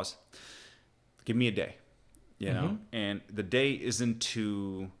take a pause. Give me a day, mm-hmm. And the day isn't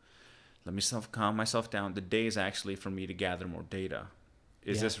to let me calm myself down. The day is actually for me to gather more data.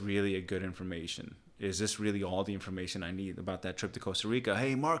 Is this really a good information? Is this really all the information I need about that trip to Costa Rica?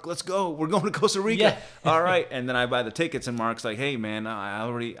 Hey, Mark, let's go. We're going to Costa Rica. Yeah. All right. And then I buy the tickets, and Mark's like, hey, man,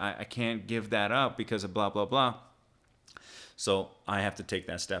 I can't give that up because of blah, blah, blah. So I have to take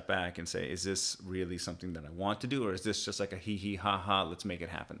that step back and say, is this really something that I want to do? Or is this just like a hee, ha, ha, let's make it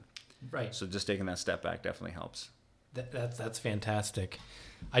happen? Right. So just taking that step back definitely helps. That's fantastic.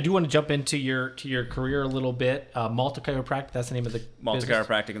 I do want to jump into your career a little bit. Malta Chiropractic, that's the name of the Malta business.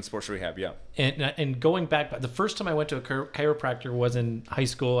 Chiropractic and Sports Rehab, yeah. And going back, the first time I went to a chiropractor was in high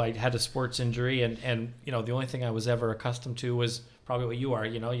school. I had a sports injury, and the only thing I was ever accustomed to was probably what you are.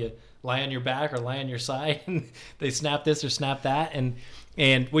 You lie on your back or lie on your side, and they snap this or snap that,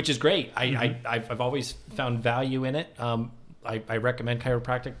 and which is great. I've always found value in it. I recommend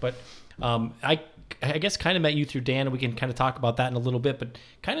chiropractic, but I I guess kind of met you through Dan, and we can kind of talk about that in a little bit, but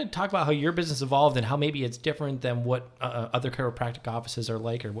kind of talk about how your business evolved and how maybe it's different than what other chiropractic offices are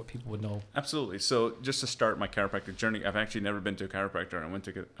like, or what people would know. Absolutely. So just to start my chiropractic journey, I've actually never been to a chiropractor. I went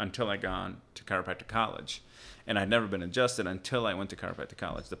to until I got to chiropractic college, and I'd never been adjusted until I went to chiropractic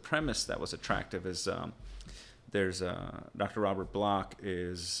college. The premise that was attractive is there's Dr. Robert Block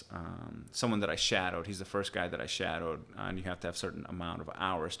is someone that I shadowed. He's the first guy that I shadowed, and you have to have a certain amount of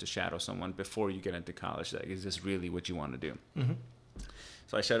hours to shadow someone before you get into college. That is this really what you want to do? Mm-hmm.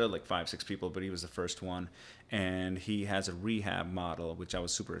 So I shadowed like 5-6 people, but he was the first one, and he has a rehab model, which I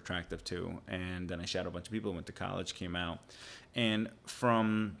was super attractive to. And then I shadowed a bunch of people, went to college, came out, and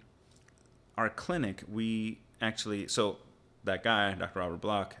from our clinic, so that guy, Dr. Robert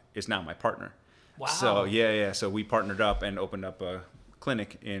Block, is now my partner. Wow. So yeah. So we partnered up and opened up a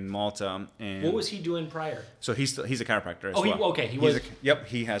clinic in Malta. And what was he doing prior? So he's a chiropractor as well. He was. Yep.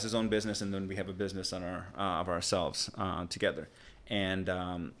 He has his own business, and then we have a business on of ourselves together.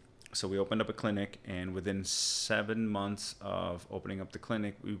 And so we opened up a clinic, and within 7 months of opening up the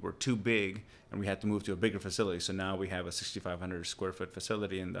clinic, we were too big, and we had to move to a bigger facility. So now we have a 6,500 square foot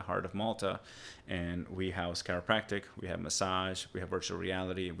facility in the heart of Malta, and we house chiropractic, we have massage, we have virtual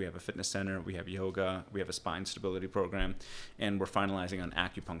reality, we have a fitness center, we have yoga, we have a spine stability program, and we're finalizing on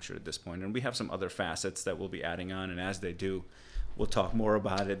acupuncture at this point. And we have some other facets that we'll be adding on, and as they do, we'll talk more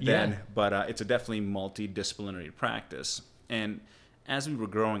about it then. But it's a definitely multidisciplinary practice. And as we were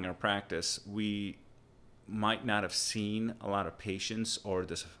growing our practice, we might not have seen a lot of patients or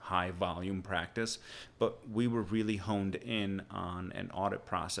this high volume practice, but we were really honed in on an audit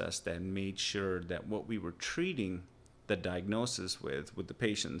process that made sure that what we were treating the diagnosis with the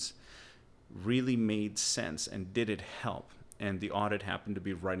patients really made sense, and did it help? And the audit happened to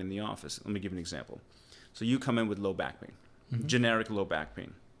be right in the office. Let me give you an example. So you come in with low back pain, mm-hmm. generic low back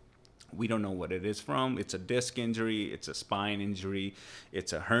pain. We don't know what it is from. It's a disc injury, it's a spine injury,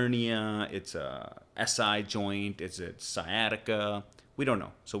 it's a hernia, it's a SI joint, it's a sciatica. We don't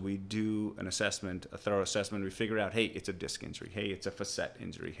know. So we do an assessment, a thorough assessment. We figure out, hey, it's a disc injury. Hey, it's a facet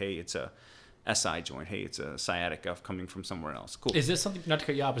injury. Hey, it's a SI joint. Hey, it's a sciatica coming from somewhere else. Cool. Is this something, not to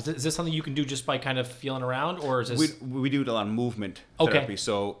cut you off, is this something you can do just by kind of feeling around, or is this? We do a lot of movement therapy.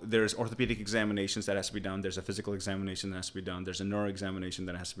 So there's orthopedic examinations that has to be done. There's a physical examination that has to be done. There's a neuro examination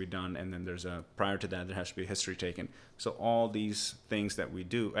that has to be done. And then prior to that, there has to be a history taken. So all these things that we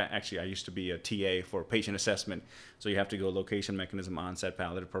do, actually, I used to be a TA for patient assessment. So you have to go location, mechanism, onset,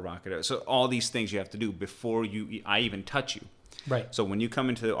 palliative, provocative. So all these things you have to do before I even touch you. Right. So when you come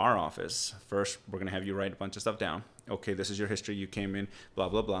into our office, first we're going to have you write a bunch of stuff down. Okay, this is your history. You came in, blah,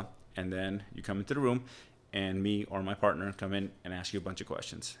 blah, blah. And then you come into the room, and me or my partner come in and ask you a bunch of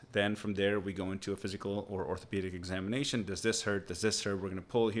questions. Then from there, we go into a physical or orthopedic examination. Does this hurt? Does this hurt? We're going to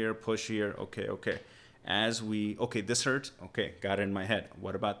pull here, push here. Okay. Okay, this hurts. Okay, got it in my head.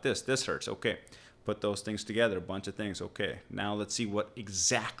 What about this? This hurts. Okay. Put those things together, a bunch of things. Okay, now let's see what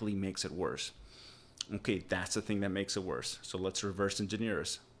exactly makes it worse. Okay, that's the thing that makes it worse. So let's reverse engineer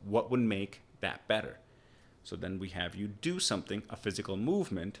this. What would make that better? So then we have you do something, a physical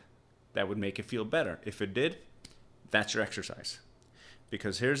movement, that would make it feel better. If it did, that's your exercise.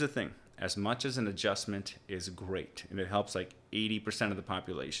 Because here's the thing. As much as an adjustment is great, and it helps like 80% of the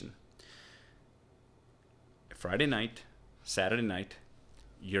population, Friday night, Saturday night,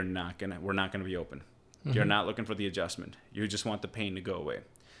 we're not gonna be open. Mm-hmm. You're not looking for the adjustment. You just want the pain to go away.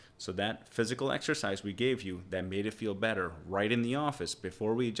 So that physical exercise we gave you that made it feel better right in the office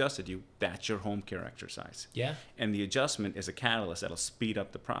before we adjusted you, that's your home care exercise. Yeah. And the adjustment is a catalyst that'll speed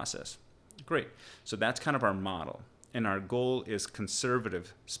up the process. Great. So that's kind of our model. And our goal is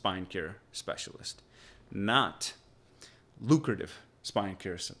conservative spine care specialist, not lucrative spine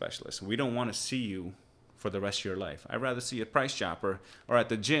care specialist. We don't want to see you for the rest of your life. I'd rather see a price shopper or at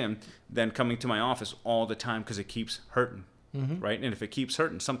the gym than coming to my office all the time because it keeps hurting. Mm-hmm. Right? And if it keeps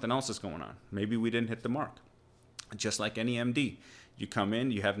hurting, something else is going on. Maybe we didn't hit the mark. Just like any MD. You come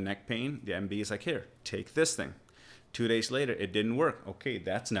in, you have neck pain. The MD is like, here, take this thing. 2 days later, it didn't work. Okay,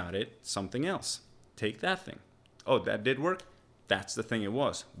 that's not it. Something else. Take that thing. Oh, that did work? That's the thing it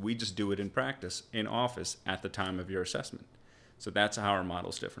was. We just do it in practice, in office, at the time of your assessment. So that's how our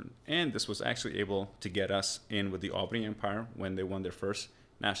model's different. And this was actually able to get us in with the Albany Empire when they won their first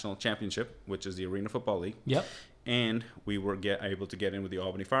national championship, which is the Arena Football League. Yep. And we were able to get in with the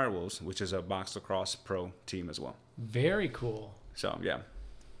Albany Firewolves, which is a box lacrosse pro team as well. Very cool. So, yeah.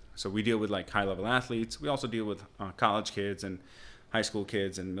 So we deal with like high-level athletes. We also deal with college kids and high school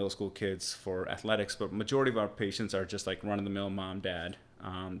kids and middle school kids for athletics. But majority of our patients are just like run-of-the-mill mom, dad,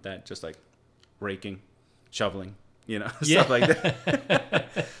 that just like raking, shoveling, stuff like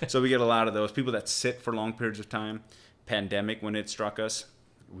that. So we get a lot of those people that sit for long periods of time. Pandemic, when it struck us,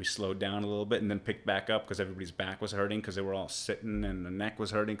 we slowed down a little bit and then picked back up because everybody's back was hurting because they were all sitting, and the neck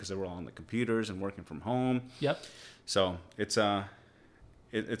was hurting because they were all on the computers and working from home. Yep. So it's a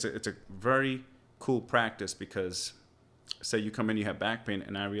very cool practice, because say you come in, you have back pain,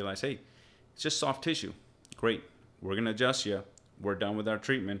 and I realize, hey, it's just soft tissue. Great. We're going to adjust you. We're done with our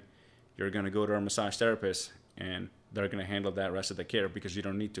treatment. You're going to go to our massage therapist, and they're going to handle that rest of the care because you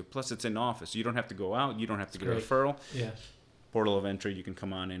don't need to. Plus, it's in office. You don't have to go out. You don't have to get a referral. Yeah. Portal of entry, you can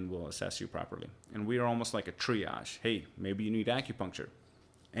come on in, we'll assess you properly. And we are almost like a triage. Hey, maybe you need acupuncture.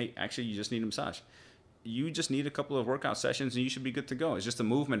 Hey, actually, you just need a massage. You just need a couple of workout sessions and you should be good to go. It's just a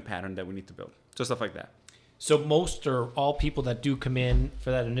movement pattern that we need to build. So stuff like that. So most or all people that do come in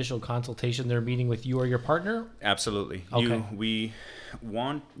for that initial consultation, they're meeting with you or your partner? Absolutely. Okay. We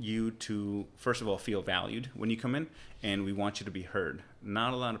want you to, first of all, feel valued when you come in, and we want you to be heard.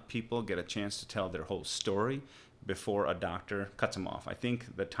 Not a lot of people get a chance to tell their whole story before a doctor cuts them off. I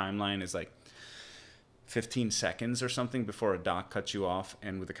think the timeline is like 15 seconds or something before a doc cuts you off,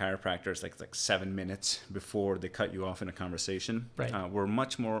 and with a chiropractor it's like 7 minutes before they cut you off in a conversation. Right. We're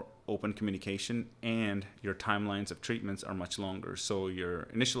much more open communication, and your timelines of treatments are much longer. So your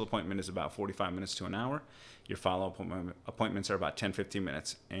initial appointment is about 45 minutes to an hour. Your follow-up appointments are about 10-15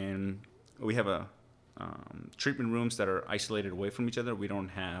 minutes, and we have treatment rooms that are isolated away from each other. We don't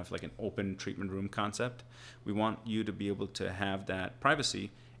have like an open treatment room concept. We want you to be able to have that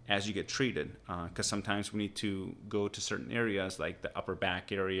privacy as you get treated, because sometimes we need to go to certain areas like the upper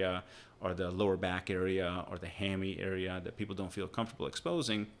back area or the lower back area or the hammy area that people don't feel comfortable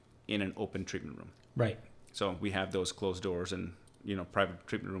exposing in an open treatment room. Right. So we have those closed doors and private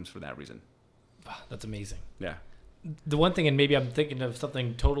treatment rooms for that reason. Wow, that's amazing. Yeah. The one thing, and maybe I'm thinking of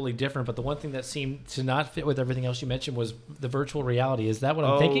something totally different, but the one thing that seemed to not fit with everything else you mentioned was the virtual reality. Is that what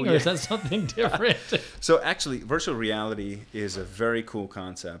I'm thinking, or is that something different? So actually, virtual reality is a very cool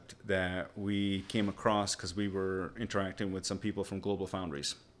concept that we came across because we were interacting with some people from Global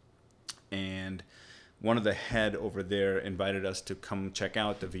Foundries. And one of the head over there invited us to come check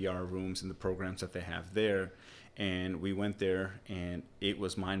out the VR rooms and the programs that they have there. And we went there, and it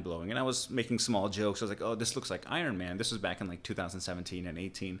was mind-blowing. And I was making small jokes. I was like, oh, this looks like Iron Man. This was back in like 2017 and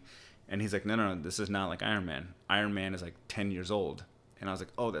 18. And he's like, no, this is not like Iron Man. Iron Man is like 10 years old. And I was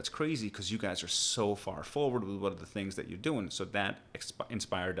like, oh, that's crazy because you guys are so far forward with what are the things that you're doing. So that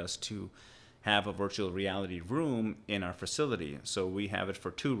inspired us to have a virtual reality room in our facility. So we have it for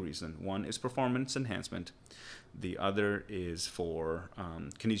two reasons. One is performance enhancement. The other is for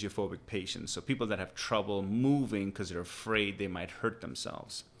kinesiophobic patients. So people that have trouble moving because they're afraid they might hurt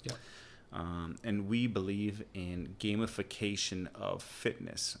themselves. Yeah. And we believe in gamification of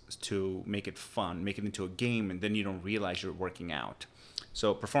fitness to make it fun, make it into a game, and then you don't realize you're working out.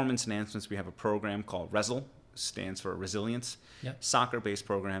 So performance enhancements, we have a program called RESL, stands for resilience. Yep. Soccer-based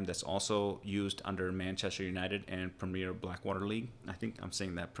program that's also used under Manchester United and Premier Blackwater League. I think I'm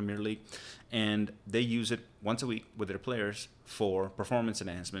saying that, Premier League. And they use it once a week with their players for performance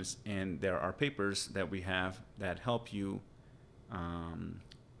enhancements. And there are papers that we have that help you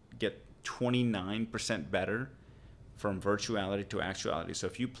get 29% better from virtuality to actuality. So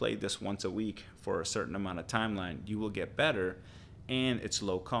if you play this once a week for a certain amount of timeline, you will get better. And it's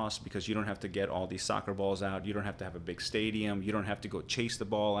low cost because you don't have to get all these soccer balls out. You don't have to have a big stadium. You don't have to go chase the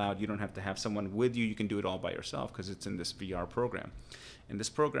ball out. You don't have to have someone with you. You can do it all by yourself because it's in this VR program. And this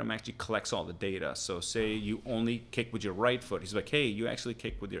program actually collects all the data. So say you only kick with your right foot. He's like, hey, you actually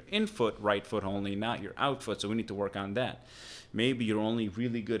kick with your in-foot, right foot only, not your out foot. So we need to work on that. Maybe you're only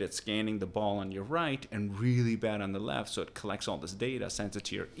really good at scanning the ball on your right and really bad on the left. So it collects all this data, sends it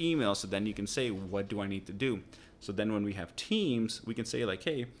to your email. So then you can say, what do I need to do? So then when we have teams, we can say like,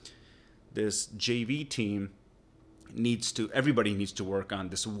 hey, this JV team everybody needs to work on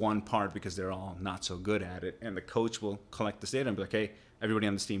this one part because they're all not so good at it. And the coach will collect this data and be like, hey, everybody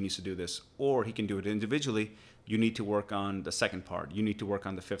on this team needs to do this. Or he can do it individually. You need to work on the second part. You need to work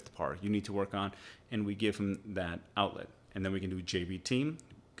on the fifth part. You need to work on, and we give him that outlet. And then we can do JV team,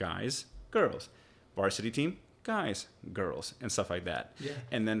 guys, girls. Varsity team, guys, girls, and stuff like that. Yeah.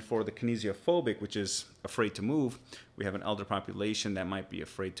 And then for the kinesiophobic, which is afraid to move, we have an elder population that might be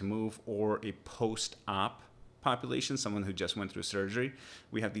afraid to move, or a post-op population, someone who just went through surgery.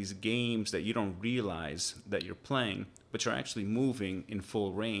 We have these games that you don't realize that you're playing, but you're actually moving in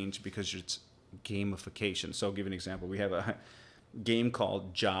full range because it's gamification. So I'll give you an example. We have a game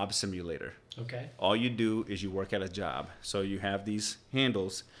called Job Simulator. Okay. All you do is you work at a job. So you have these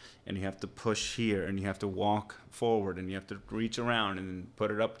handles, and you have to push here, and you have to walk forward, and you have to reach around and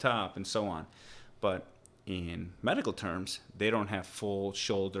put it up top, and so on. But in medical terms, they don't have full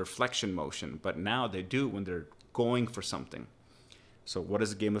shoulder flexion motion, but now they do when they're going for something. So what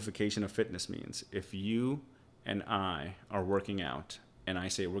does gamification of fitness means? If you and I are working out and I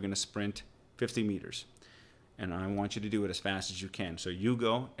say we're going to sprint 50 meters and I want you to do it as fast as you can. So you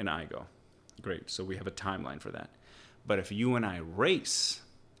go and I go. Great. So we have a timeline for that. But if you and I race,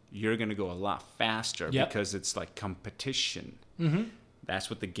 you're going to go a lot faster because it's like competition. Mm-hmm. That's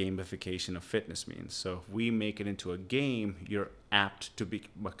what the gamification of fitness means. So if we make it into a game, you're apt to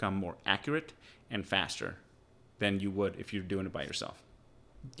become more accurate and faster than you would if you're doing it by yourself.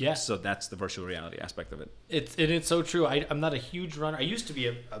 Yeah. So that's the virtual reality aspect of it. It's so true. I'm not a huge runner. I used to be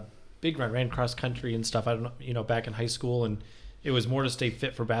a big runner, ran cross country and stuff. I don't know, back in high school, and it was more to stay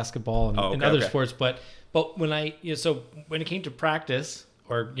fit for basketball and other sports. But when when it came to practice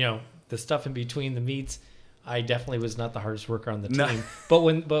or the stuff in between the meets, I definitely was not the hardest worker on the team. No. But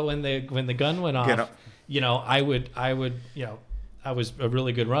when the gun went off, I was a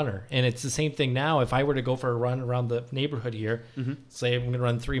really good runner. And it's the same thing now. If I were to go for a run around the neighborhood here, say I'm going to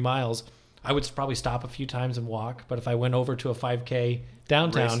run 3 miles, I would probably stop a few times and walk. But if I went over to a 5K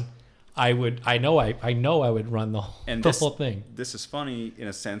downtown, I know I would run the whole thing. This is funny in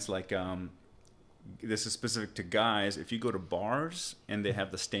a sense, like this is specific to guys. If you go to bars and they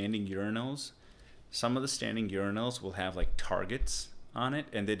have the standing urinals, some of the standing urinals will have like targets on it.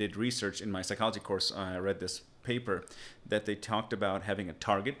 And they did research in my psychology course. I read this paper that they talked about having a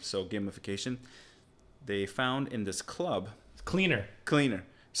target, so gamification. They found in this club cleaner.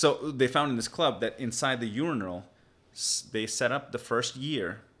 So they found in this club that inside the urinal, they set up the first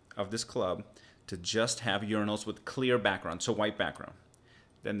year of this club to just have urinals with clear background, so white background.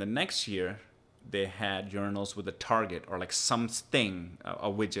 Then the next year they had urinals with a target or like something,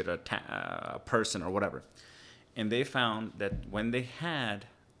 a widget, a person or whatever. And they found that when they had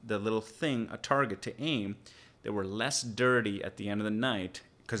the little thing, a target to aim, they were less dirty at the end of the night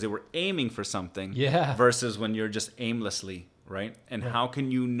because they were aiming for something versus when you're just aimlessly, right? And how can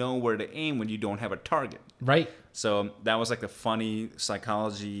you know where to aim when you don't have a target? Right. So that was like a funny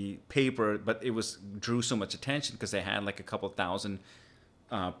psychology paper, but it drew so much attention because they had like a couple thousand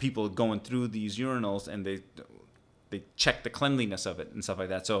people going through these urinals and they checked the cleanliness of it and stuff like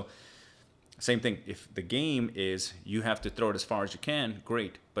that. So same thing. If the game is you have to throw it as far as you can,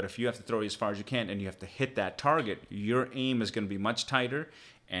 great. But if you have to throw it as far as you can and you have to hit that target, your aim is going to be much tighter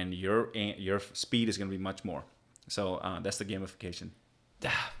and your speed is going to be much more. So that's the gamification.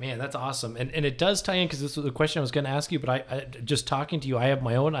 Man, that's awesome. And it does tie in because this was the question I was going to ask you, but I just talking to you, I have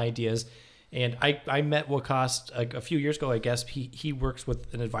my own ideas. And I met Waqas a few years ago, I guess. He works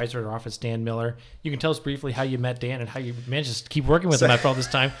with an advisor at our office, Dan Miller. You can tell us briefly how you met Dan and how you managed to keep working with him after all this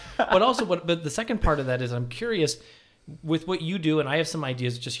time. But also, but the second part of that is I'm curious, with what you do, and I have some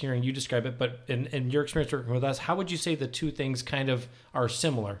ideas just hearing you describe it, but in your experience working with us, how would you say the two things kind of are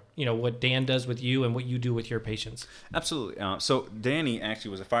similar? What Dan does with you and what you do with your patients? Absolutely. So Danny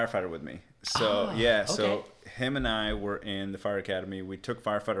actually was a firefighter with me. So okay. So him and I were in the fire academy. We took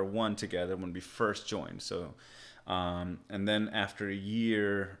firefighter 1 together when we first joined. So, and then after a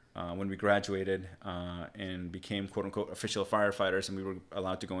year, when we graduated and became quote unquote official firefighters and we were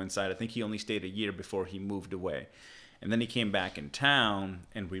allowed to go inside, I think he only stayed a year before he moved away. And then he came back in town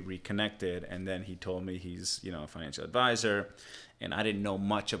and we reconnected. And then he told me he's, a financial advisor. And I didn't know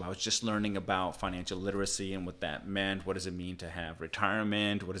much about, I was just learning about financial literacy and what that meant. What does it mean to have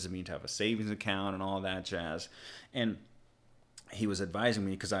retirement? What does it mean to have a savings account and all that jazz? And he was advising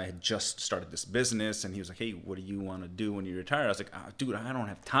me because I had just started this business. And he was like, hey, what do you want to do when you retire? I was like, dude, I don't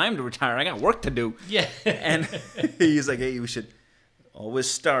have time to retire. I got work to do. Yeah. And he's like, hey, you should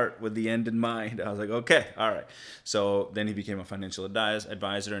always start with the end in mind. I was like, okay, all right. So then he became a financial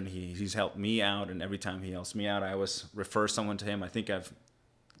advisor, and he's helped me out. And every time he helps me out, I always refer someone to him. I think I've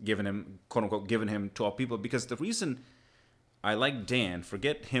given him, quote unquote, given him 12 people because the reason I like Dan,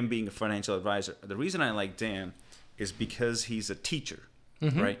 forget him being a financial advisor. The reason I like Dan is because he's a teacher,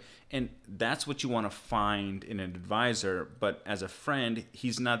 right? And that's what you want to find in an advisor. But as a friend,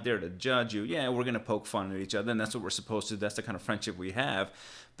 he's not there to judge you. Yeah, we're going to poke fun at each other, and that's what we're supposed to do. That's the kind of friendship we have.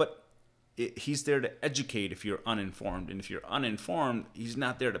 But he's there to educate if you're uninformed. And if you're uninformed, he's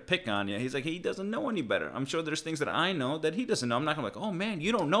not there to pick on you. He's like, he doesn't know any better. I'm sure there's things that I know that he doesn't know. I'm not going to be like, oh, man,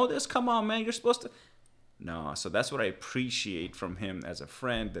 you don't know this? Come on, man, you're supposed to. No, so that's what I appreciate from him as a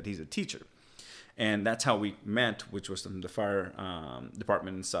friend, that he's a teacher. And that's how we met, which was from the fire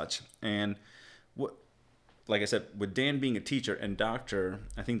department and such. And like I said, with Dan being a teacher and doctor,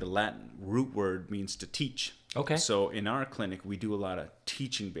 I think the Latin root word means to teach. Okay. So in our clinic, we do a lot of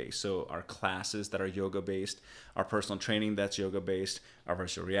teaching based. So our classes that are yoga based, our personal training that's yoga based, our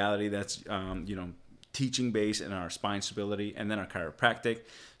virtual reality that's teaching base and our spine stability, and then our chiropractic.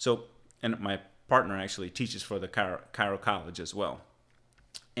 So, and my partner actually teaches for the Chiro College as well.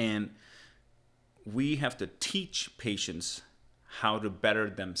 And we have to teach patients how to better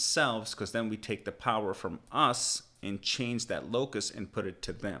themselves, because then we take the power from us and change that locus and put it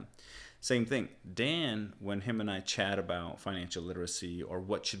to them. Same thing. Dan, when him and I chat about financial literacy or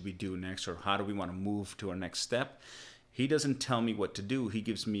what should we do next or how do we want to move to our next step, he doesn't tell me what to do. He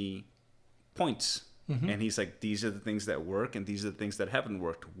gives me points. And he's like, these are the things that work and these are the things that haven't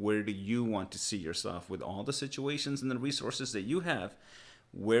worked. Where do you want to see yourself with all the situations and the resources that you have?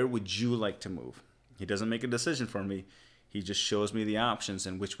 Where would you like to move? He doesn't make a decision for me. He just shows me the options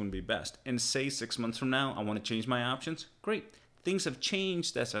and which one would be best. And say 6 months from now, I want to change my options. Great. Things have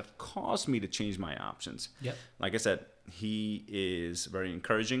changed that have caused me to change my options. Yep. Like I said, he is very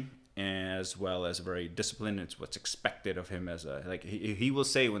encouraging as well as very disciplined. It's what's expected of him as a, like, he will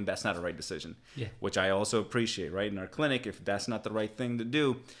say when that's not a right decision, which I also appreciate, right? In our clinic, if that's not the right thing to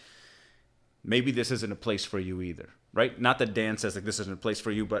do, maybe this isn't a place for you either, right? Not that Dan says like this isn't a place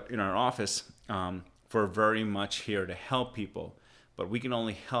for you, but in our office, we're very much here to help people. But we can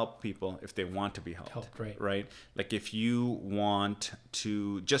only help people if they want to be helped, right? Like if you want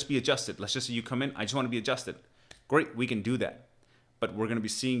to just be adjusted, let's just say you come in, I just want to be adjusted. Great, we can do that. But we're going to be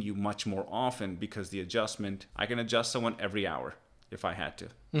seeing you much more often because the adjustment, I can adjust someone every hour if I had to,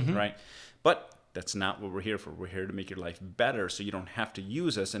 right? But that's not what we're here for. We're here to make your life better so you don't have to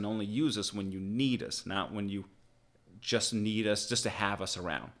use us and only use us when you need us, not when you just need us just to have us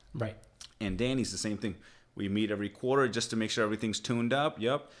around. Right. And Danny's the same thing. We meet every quarter just to make sure everything's tuned up.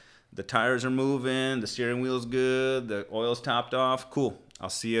 Yep. The tires are moving. The steering wheel's good. The oil's topped off. Cool. I'll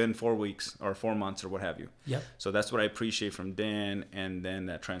see you in 4 weeks or 4 months or what have you. Yep. So that's what I appreciate from Dan. And then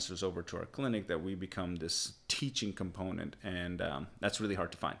that transfers over to our clinic, that we become this teaching component. And that's really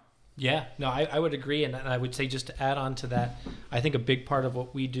hard to find. Yeah, no, I would agree. And I would say, just to add on to that, I think a big part of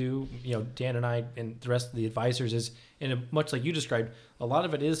what we do, Dan and I and the rest of the advisors is, much like you described, a lot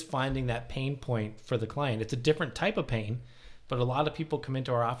of it is finding that pain point for the client. It's a different type of pain, but a lot of people come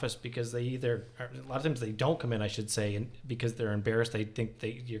into our office because a lot of times they don't come in, I should say, and because they're embarrassed. They think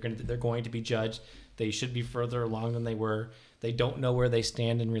they're going to be judged. They should be further along than they were. They don't know where they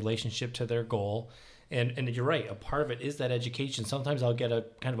stand in relationship to their goal. And you're right, a part of it is that education. Sometimes I'll get a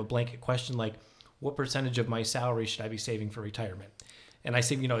kind of a blanket question like, what percentage of my salary should I be saving for retirement? And I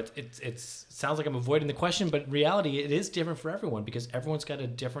say, it sounds like I'm avoiding the question, but in reality, it is different for everyone because everyone's got a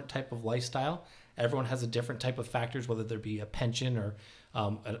different type of lifestyle. Everyone has a different type of factors, whether there be a pension or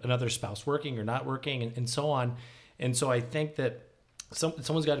another spouse working or not working and so on. And so I think that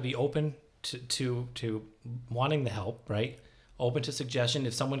someone's got to be open to wanting the help, right? Open to suggestion.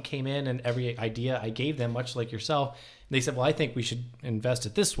 If someone came in and every idea I gave them, much like yourself, and they said, well, I think we should invest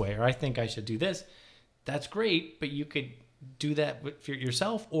it this way, or I think I should do this, that's great, but you could do that for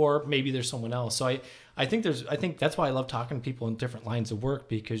yourself, or maybe there's someone else. So I think that's why I love talking to people in different lines of work,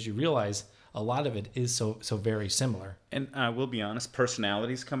 because you realize a lot of it is so very similar. And I will be honest,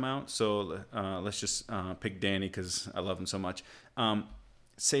 personalities come out. So let's just pick Danny because I love him so much.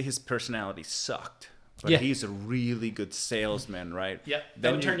 Say his personality sucked. But he's a really good salesman, right? Yeah,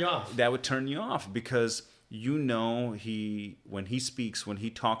 that would turn you off. That would turn you off because when he speaks, when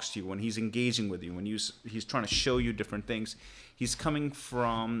he talks to you, when he's engaging with you, when he's trying to show you different things, he's coming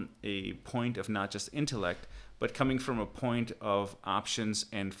from a point of not just intellect, but coming from a point of options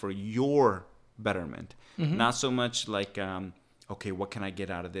and for your betterment. Not so much like, okay, what can I get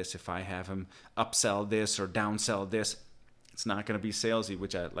out of this if I have him upsell this or downsell this? It's not going to be salesy,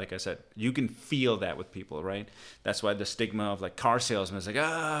 which like I said, you can feel that with people, right? That's why the stigma of like car salesmen is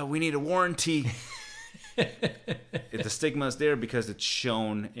like, we need a warranty. The stigma is there because it's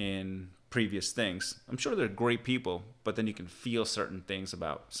shown in previous things. I'm sure they're great people, but then you can feel certain things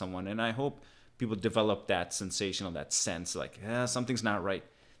about someone. And I hope people develop that sensational, that sense like, something's not right.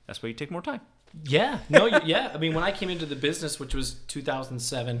 That's why you take more time. Yeah. No, yeah. I mean, when I came into the business, which was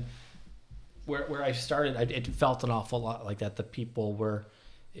 2007, where I started, it felt an awful lot like that. The people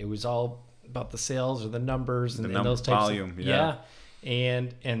it was all about the sales or the numbers and those types volume, of yeah.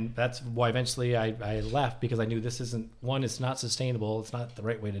 And that's why eventually I left, because I knew this it's not sustainable. It's not the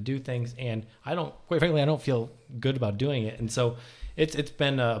right way to do things. And quite frankly, I don't feel good about doing it. And so it's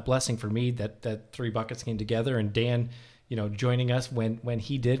been a blessing for me that three buckets came together, and Dan, joining us when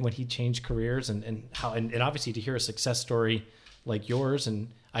he changed careers and obviously to hear a success story like yours. And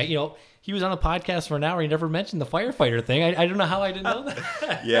he was on the podcast for an hour. He never mentioned the firefighter thing. I don't know how I didn't know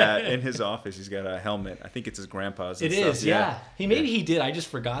that. Yeah, in his office, he's got a helmet. I think it's his grandpa's. It is, yeah. He did. I just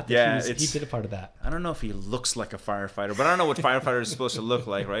forgot that he did a part of that. I don't know if he looks like a firefighter, but I don't know what firefighters are supposed to look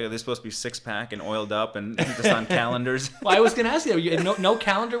like, right? Are they supposed to be six-pack and oiled up and just on calendars? Well, I was going to ask you, no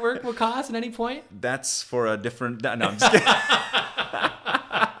calendar work will cost at any point? That's for a different... No, I'm just kidding.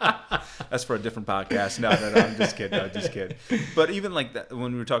 That's for a different podcast. No, I'm just kidding. But even like that,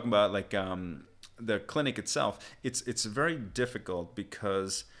 when we were talking about like the clinic itself, it's very difficult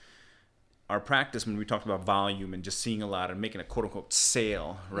because our practice, when we talked about volume and just seeing a lot and making a quote unquote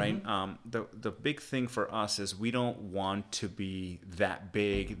sale, right? Mm-hmm. The big thing for us is we don't want to be that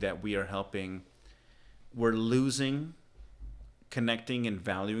big that we're losing connecting and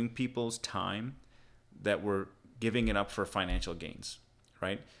valuing people's time, that we're giving it up for financial gains,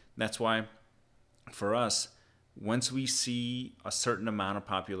 right? That's why, for us, once we see a certain amount of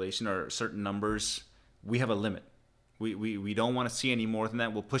population or certain numbers, we have a limit. We don't want to see any more than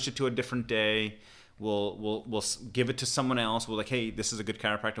that. We'll push it to a different day. We'll give it to someone else. We're like, hey, this is a good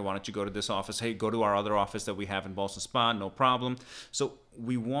chiropractor. Why don't you go to this office? Hey, go to our other office that we have in Ballston Spa. No problem. So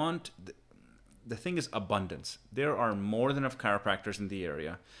we want... The thing is abundance. There are more than enough chiropractors in the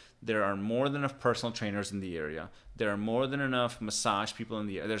area. There are more than enough personal trainers in the area. There are more than enough massage people in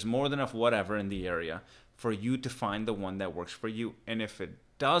the area. There's more than enough whatever in the area for you to find the one that works for you. And if it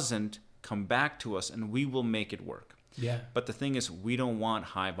doesn't, come back to us and we will make it work. Yeah. But the thing is, we don't want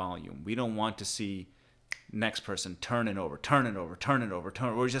high volume. We don't want to see next person turn it over.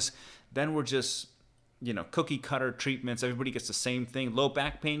 We're just cookie cutter treatments. Everybody gets the same thing. Low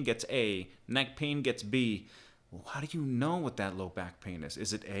back pain gets A. Neck pain gets B. Well, how do you know what that low back pain is?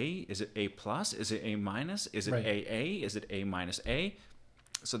 Is it A? Is it A plus? Is it A minus? Is it AA? Is it A minus A?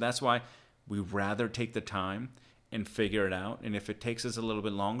 So that's why we rather take the time and figure it out. And if it takes us a little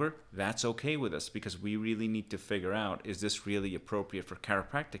bit longer, that's okay with us, because we really need to figure out, is this really appropriate for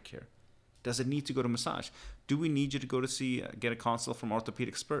chiropractic care? Does it need to go to massage? Do we need you to go to get a consult from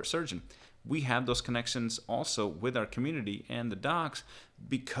orthopedic surgeon? We have those connections also with our community and the docs,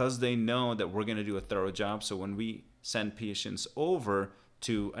 because they know that we're going to do a thorough job. So when we send patients over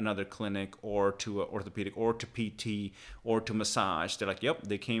to another clinic or to orthopedic or to PT or to massage, they're like, yep,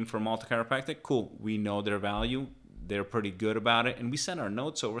 they came from Malta Chiropractic. Cool. We know their value. They're pretty good about it. And we send our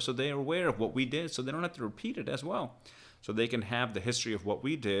notes over so they are aware of what we did, so they don't have to repeat it as well. So they can have the history of what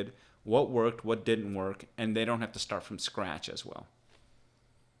we did, what worked, what didn't work, and they don't have to start from scratch as well.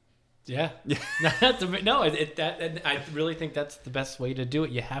 Yeah. I really think that's the best way to do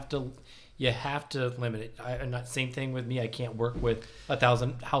it. You have to limit it. Same thing with me. I can't work with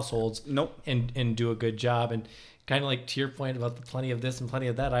 1,000 households. Nope. And do a good job. And kind of like to your point about the plenty of this and plenty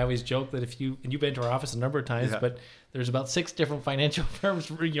of that, I always joke that and you've been to our office a number of times, but there's about 6 different financial firms,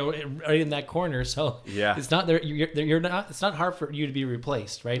 right in that corner. So it's not there. You're not. It's not hard for you to be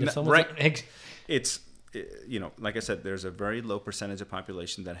replaced, right? If right. It's. Like I said, there's a very low percentage of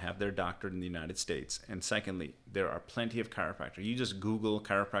population that have their doctor in the United States. And secondly, there are plenty of chiropractors. You just Google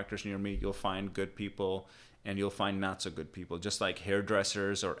chiropractors near me, you'll find good people and you'll find not so good people, just like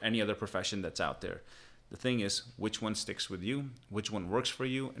hairdressers or any other profession that's out there. The thing is, which one sticks with you, which one works for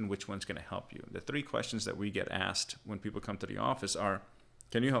you, and which one's going to help you. The 3 questions that we get asked when people come to the office are,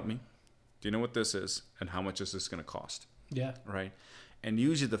 can you help me? Do you know what this is? And how much is this going to cost? Yeah. Right? And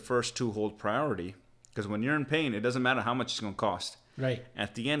usually the first 2 hold priority. Because when you're in pain, it doesn't matter how much it's going to cost. Right.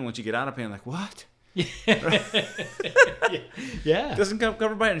 At the end, once you get out of pain, like, what? Yeah. Doesn't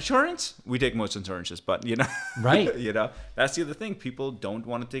covered by insurance? We take most insurances, but, Right. That's the other thing. People don't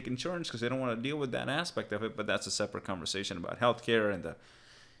want to take insurance because they don't want to deal with that aspect of it, but that's a separate conversation about healthcare and the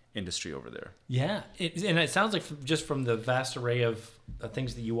industry over there. Yeah. And it sounds like just from the vast array of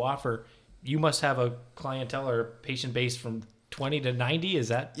things that you offer, you must have a clientele or patient base from 20 to 90. Is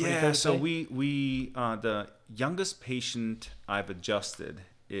that pretty fair to so say? we the youngest patient I've adjusted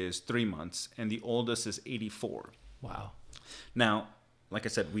is 3 months, and the oldest is 84. Wow. Now, like I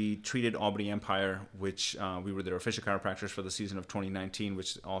said, we treated Albany Empire, which we were their official chiropractors for the season of 2019,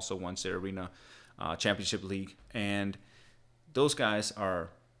 which also won their Arena Championship League. And those guys are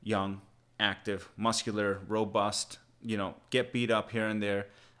young, active, muscular, robust, get beat up here and there.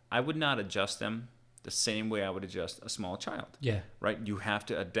 I would not adjust them the same way I would adjust a small child. Yeah. Right? You have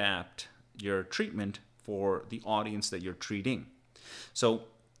to adapt your treatment for the audience that you're treating. So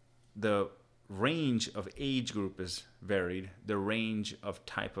the range of age group is varied, the range of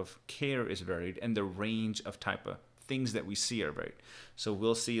type of care is varied, and the range of type of things that we see are right. So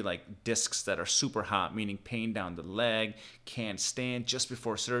we'll see like discs that are super hot, meaning pain down the leg, can't stand just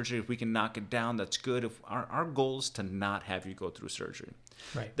before surgery. If we can knock it down, that's good. If our goal is to not have you go through surgery.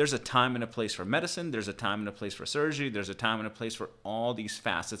 Right. There's a time and a place for medicine. There's a time and a place for surgery. There's a time and a place for all these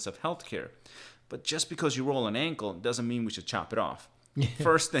facets of healthcare. But just because you roll an ankle doesn't mean we should chop it off.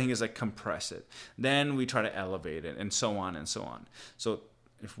 First thing is like compress it. Then we try to elevate it and so on and so on. So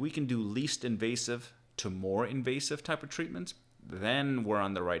if we can do least invasive to more invasive type of treatments, then we're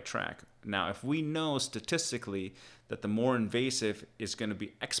on the right track. Now, if we know statistically that the more invasive is going to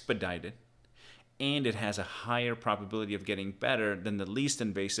be expedited and it has a higher probability of getting better than the least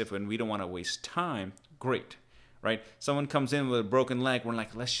invasive and we don't want to waste time, great. Right? Someone comes in with a broken leg, we're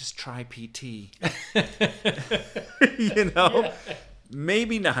like, let's just try PT. You know? Yeah.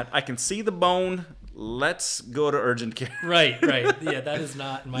 Maybe not. I can see the bone. Let's go to urgent care. Right. Yeah, that is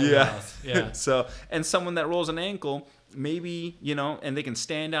not in my house. Yeah. So, and someone that rolls an ankle, maybe, you know, and they can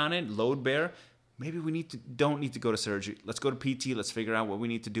stand on it, load bear. Maybe we don't need to go to surgery. Let's go to PT. Let's figure out what we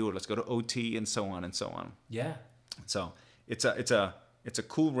need to do. Or let's go to OT and so on and so on. Yeah. So it's a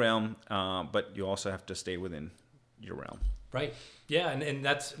cool realm, but you also have to stay within your realm. Right. Yeah, and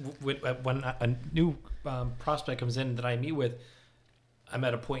that's when a new prospect comes in that I meet with. I'm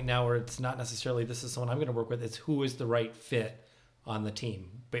at a point now where it's not necessarily this is someone I'm going to work with. It's who is the right fit on the team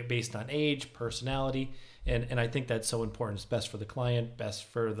based on age, personality, and I think that's so important. It's best for the client, best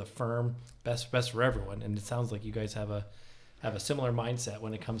for the firm, best for everyone. And it sounds like you guys have a similar mindset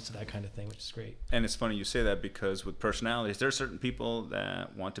when it comes to that kind of thing, which is great. And it's funny you say that because with personalities, there are certain people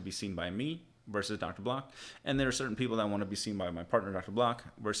that want to be seen by me versus Dr. Block, and there are certain people that want to be seen by my partner, Dr. Block,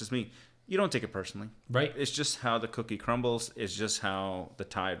 versus me. You don't take it personally. Right. It's just how the cookie crumbles. It's just how the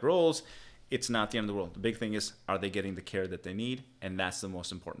tide rolls. It's not the end of the world. The big thing is, are they getting the care that they need? And that's the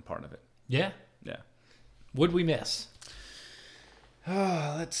most important part of it. Yeah. Yeah. What'd we miss?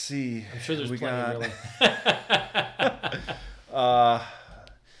 Oh, let's see. I'm sure there's plenty, really.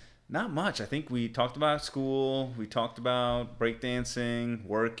 Not much. I think we talked about school. We talked about breakdancing,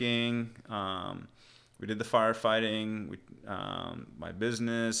 working. We did the firefighting. My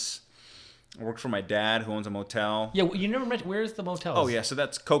business. I worked for my dad, who owns a motel. Yeah, you never mentioned, where's the motel? Oh, yeah, so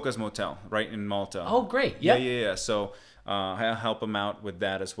that's Coca's Motel, right in Malta. Oh, great. Yeah. Yeah. So I help him out with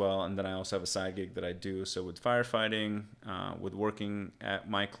that as well. And then I also have a side gig that I do. So with firefighting, with working at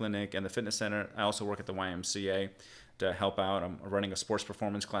my clinic and the fitness center, I also work at the YMCA to help out. I'm running a sports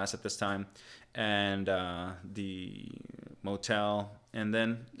performance class at this time. And the motel. And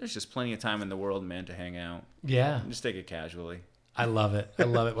then there's just plenty of time in the world, man, to hang out. Yeah. Just take it casually. I love it.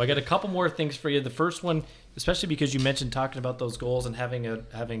 Well, I got a couple more things for you. The first one, especially because you mentioned talking about those goals and having a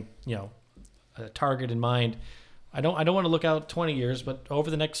target in mind. I don't want to look out 20 years, but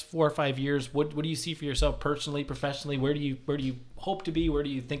over the next 4 or 5 years, what do you see for yourself personally, professionally? Where do you hope to be? Where do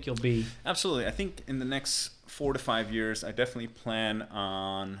you think you'll be? Absolutely. I think in the next 4 to 5 years, I definitely plan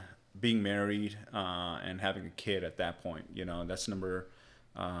on being married and having a kid at that point. You know, that's number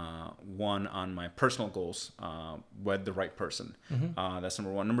one on my personal goals, wed the right person. Mm-hmm. That's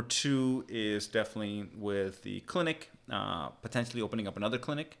number one. Number two is definitely with the clinic, potentially opening up another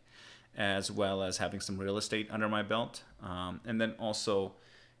clinic, as well as having some real estate under my belt. And then also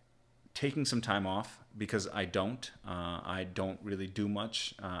taking some time off, because I don't really do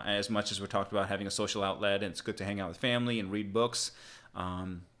much, as much as we talked about having a social outlet, and it's good to hang out with family and read books.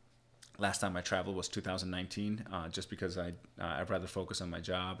 Last time I traveled was 2019, just because I'd rather focus on my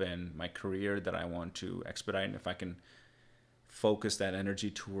job and my career that I want to expedite. And if I can focus that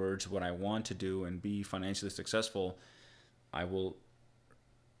energy towards what I want to do and be financially successful, I want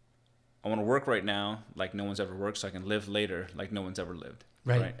to work right now like no one's ever worked, so I can live later like no one's ever lived.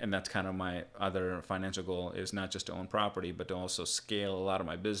 Right. And that's kind of my other financial goal, is not just to own property, but to also scale a lot of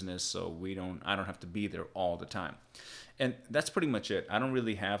my business so I don't have to be there all the time. And that's pretty much it. I don't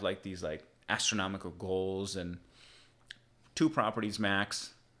really have like these like astronomical goals, and 2 properties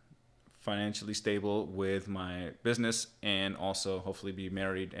max, financially stable with my business, and also hopefully be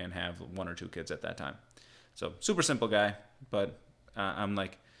married and have 1 or 2 kids at that time. So super simple guy, but I'm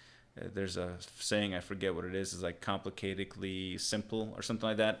like, there's a saying, I forget what it is like complicatedly simple or something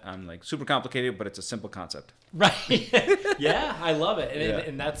like that. I'm like super complicated, but it's a simple concept. Right. Yeah, I love it.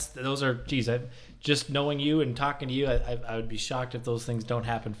 And just knowing you and talking to you, I would be shocked if those things don't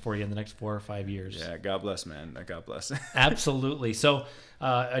happen for you in the next 4 or 5 years. Yeah, God bless, man. God bless. Absolutely. So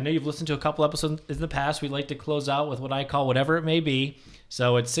I know you've listened to a couple episodes in the past. We like to close out with what I call whatever it may be.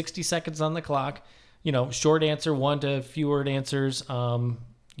 So it's 60 seconds on the clock. You know, short answer, 1 to few word answers.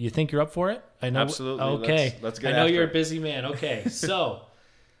 You think you're up for it? I know. Absolutely. Okay. Let's get I know after you're it. a busy man. Okay. So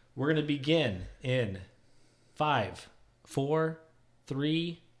we're going to begin in 5, 4,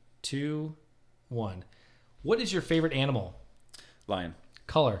 3, 2, 1. What is your favorite animal? Lion.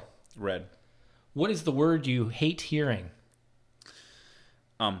 Color. Red. What is the word you hate hearing?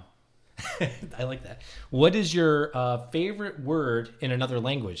 I like that. What is your favorite word in another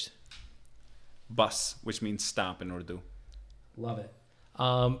language? Bus, which means stop in Urdu. Love it.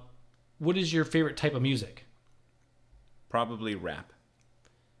 What is your favorite type of music? Probably rap.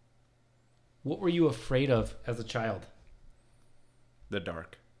 What were you afraid of as a child? The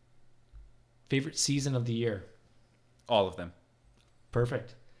dark. Favorite season of the year? All of them.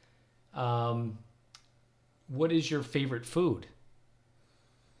 Perfect. What is your favorite food?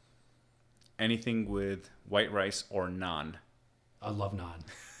 Anything with white rice or naan. I love naan.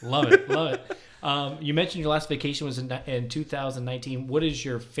 Love it. Love it. You mentioned your last vacation was in 2019. What is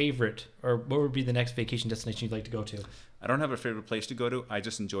your favorite, or what would be the next vacation destination you'd like to go to? I don't have a favorite place to go to. I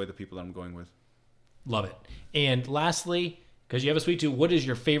just enjoy the people that I'm going with. Love it. And lastly, because you have a sweet tooth, what is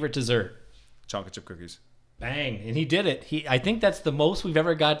your favorite dessert? Chocolate chip cookies. Bang. And he did it. I think that's the most we've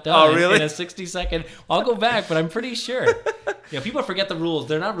ever got done in a 60-second. I'll go back, but I'm pretty sure. People forget the rules.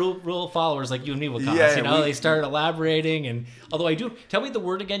 They're not rule followers like you and me, Wakas. They start elaborating. And although I do, tell me the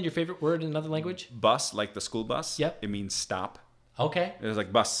word again, your favorite word in another language? Bus, like the school bus. Yep. It means stop. Okay. It was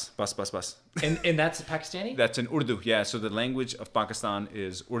like bus, bus, bus, bus. And that's Pakistani? That's in Urdu, yeah. So the language of Pakistan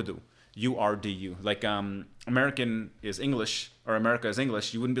is Urdu. U-R-D-U. Like American is English, or America is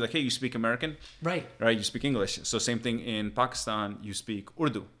English. You wouldn't be like, hey, you speak American? Right. Right, you speak English. So same thing in Pakistan, you speak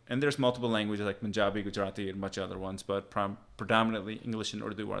Urdu. And there's multiple languages like Punjabi, Gujarati, and much other ones, but predominantly English and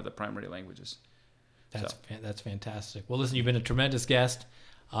Urdu are the primary languages. That's fantastic. Well, listen, you've been a tremendous guest.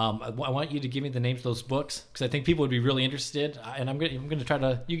 I want you to give me the names of those books because I think people would be really interested. And I'm going to try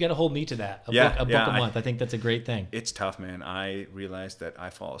to. You got to hold me to that. A book a month. I think that's a great thing. It's tough, man. I realized that I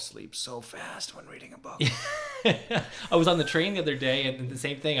fall asleep so fast when reading a book. I was on the train the other day, and the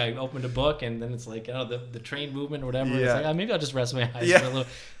same thing. I opened a book, and then it's like the train movement or whatever. Yeah. It's like, maybe I'll just rest my eyes for a little.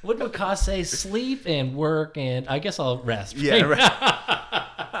 What would Wakas say? Sleep and work, and I guess I'll rest. Yeah.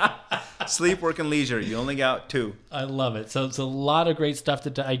 Right. Sleep, work, and leisure. You only got 2. I love it. So it's a lot of great stuff to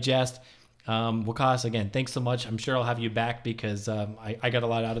digest. Wakas, again, thanks so much. I'm sure I'll have you back because I got a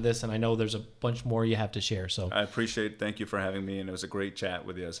lot out of this, and I know there's a bunch more you have to share. So I appreciate it. Thank you for having me, and it was a great chat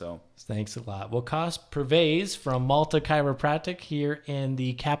with you. So thanks a lot. Wakas Pervez from Malta Chiropractic here in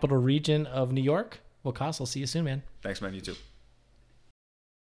the capital region of New York. Wakas, I'll see you soon, man. Thanks, man. You too.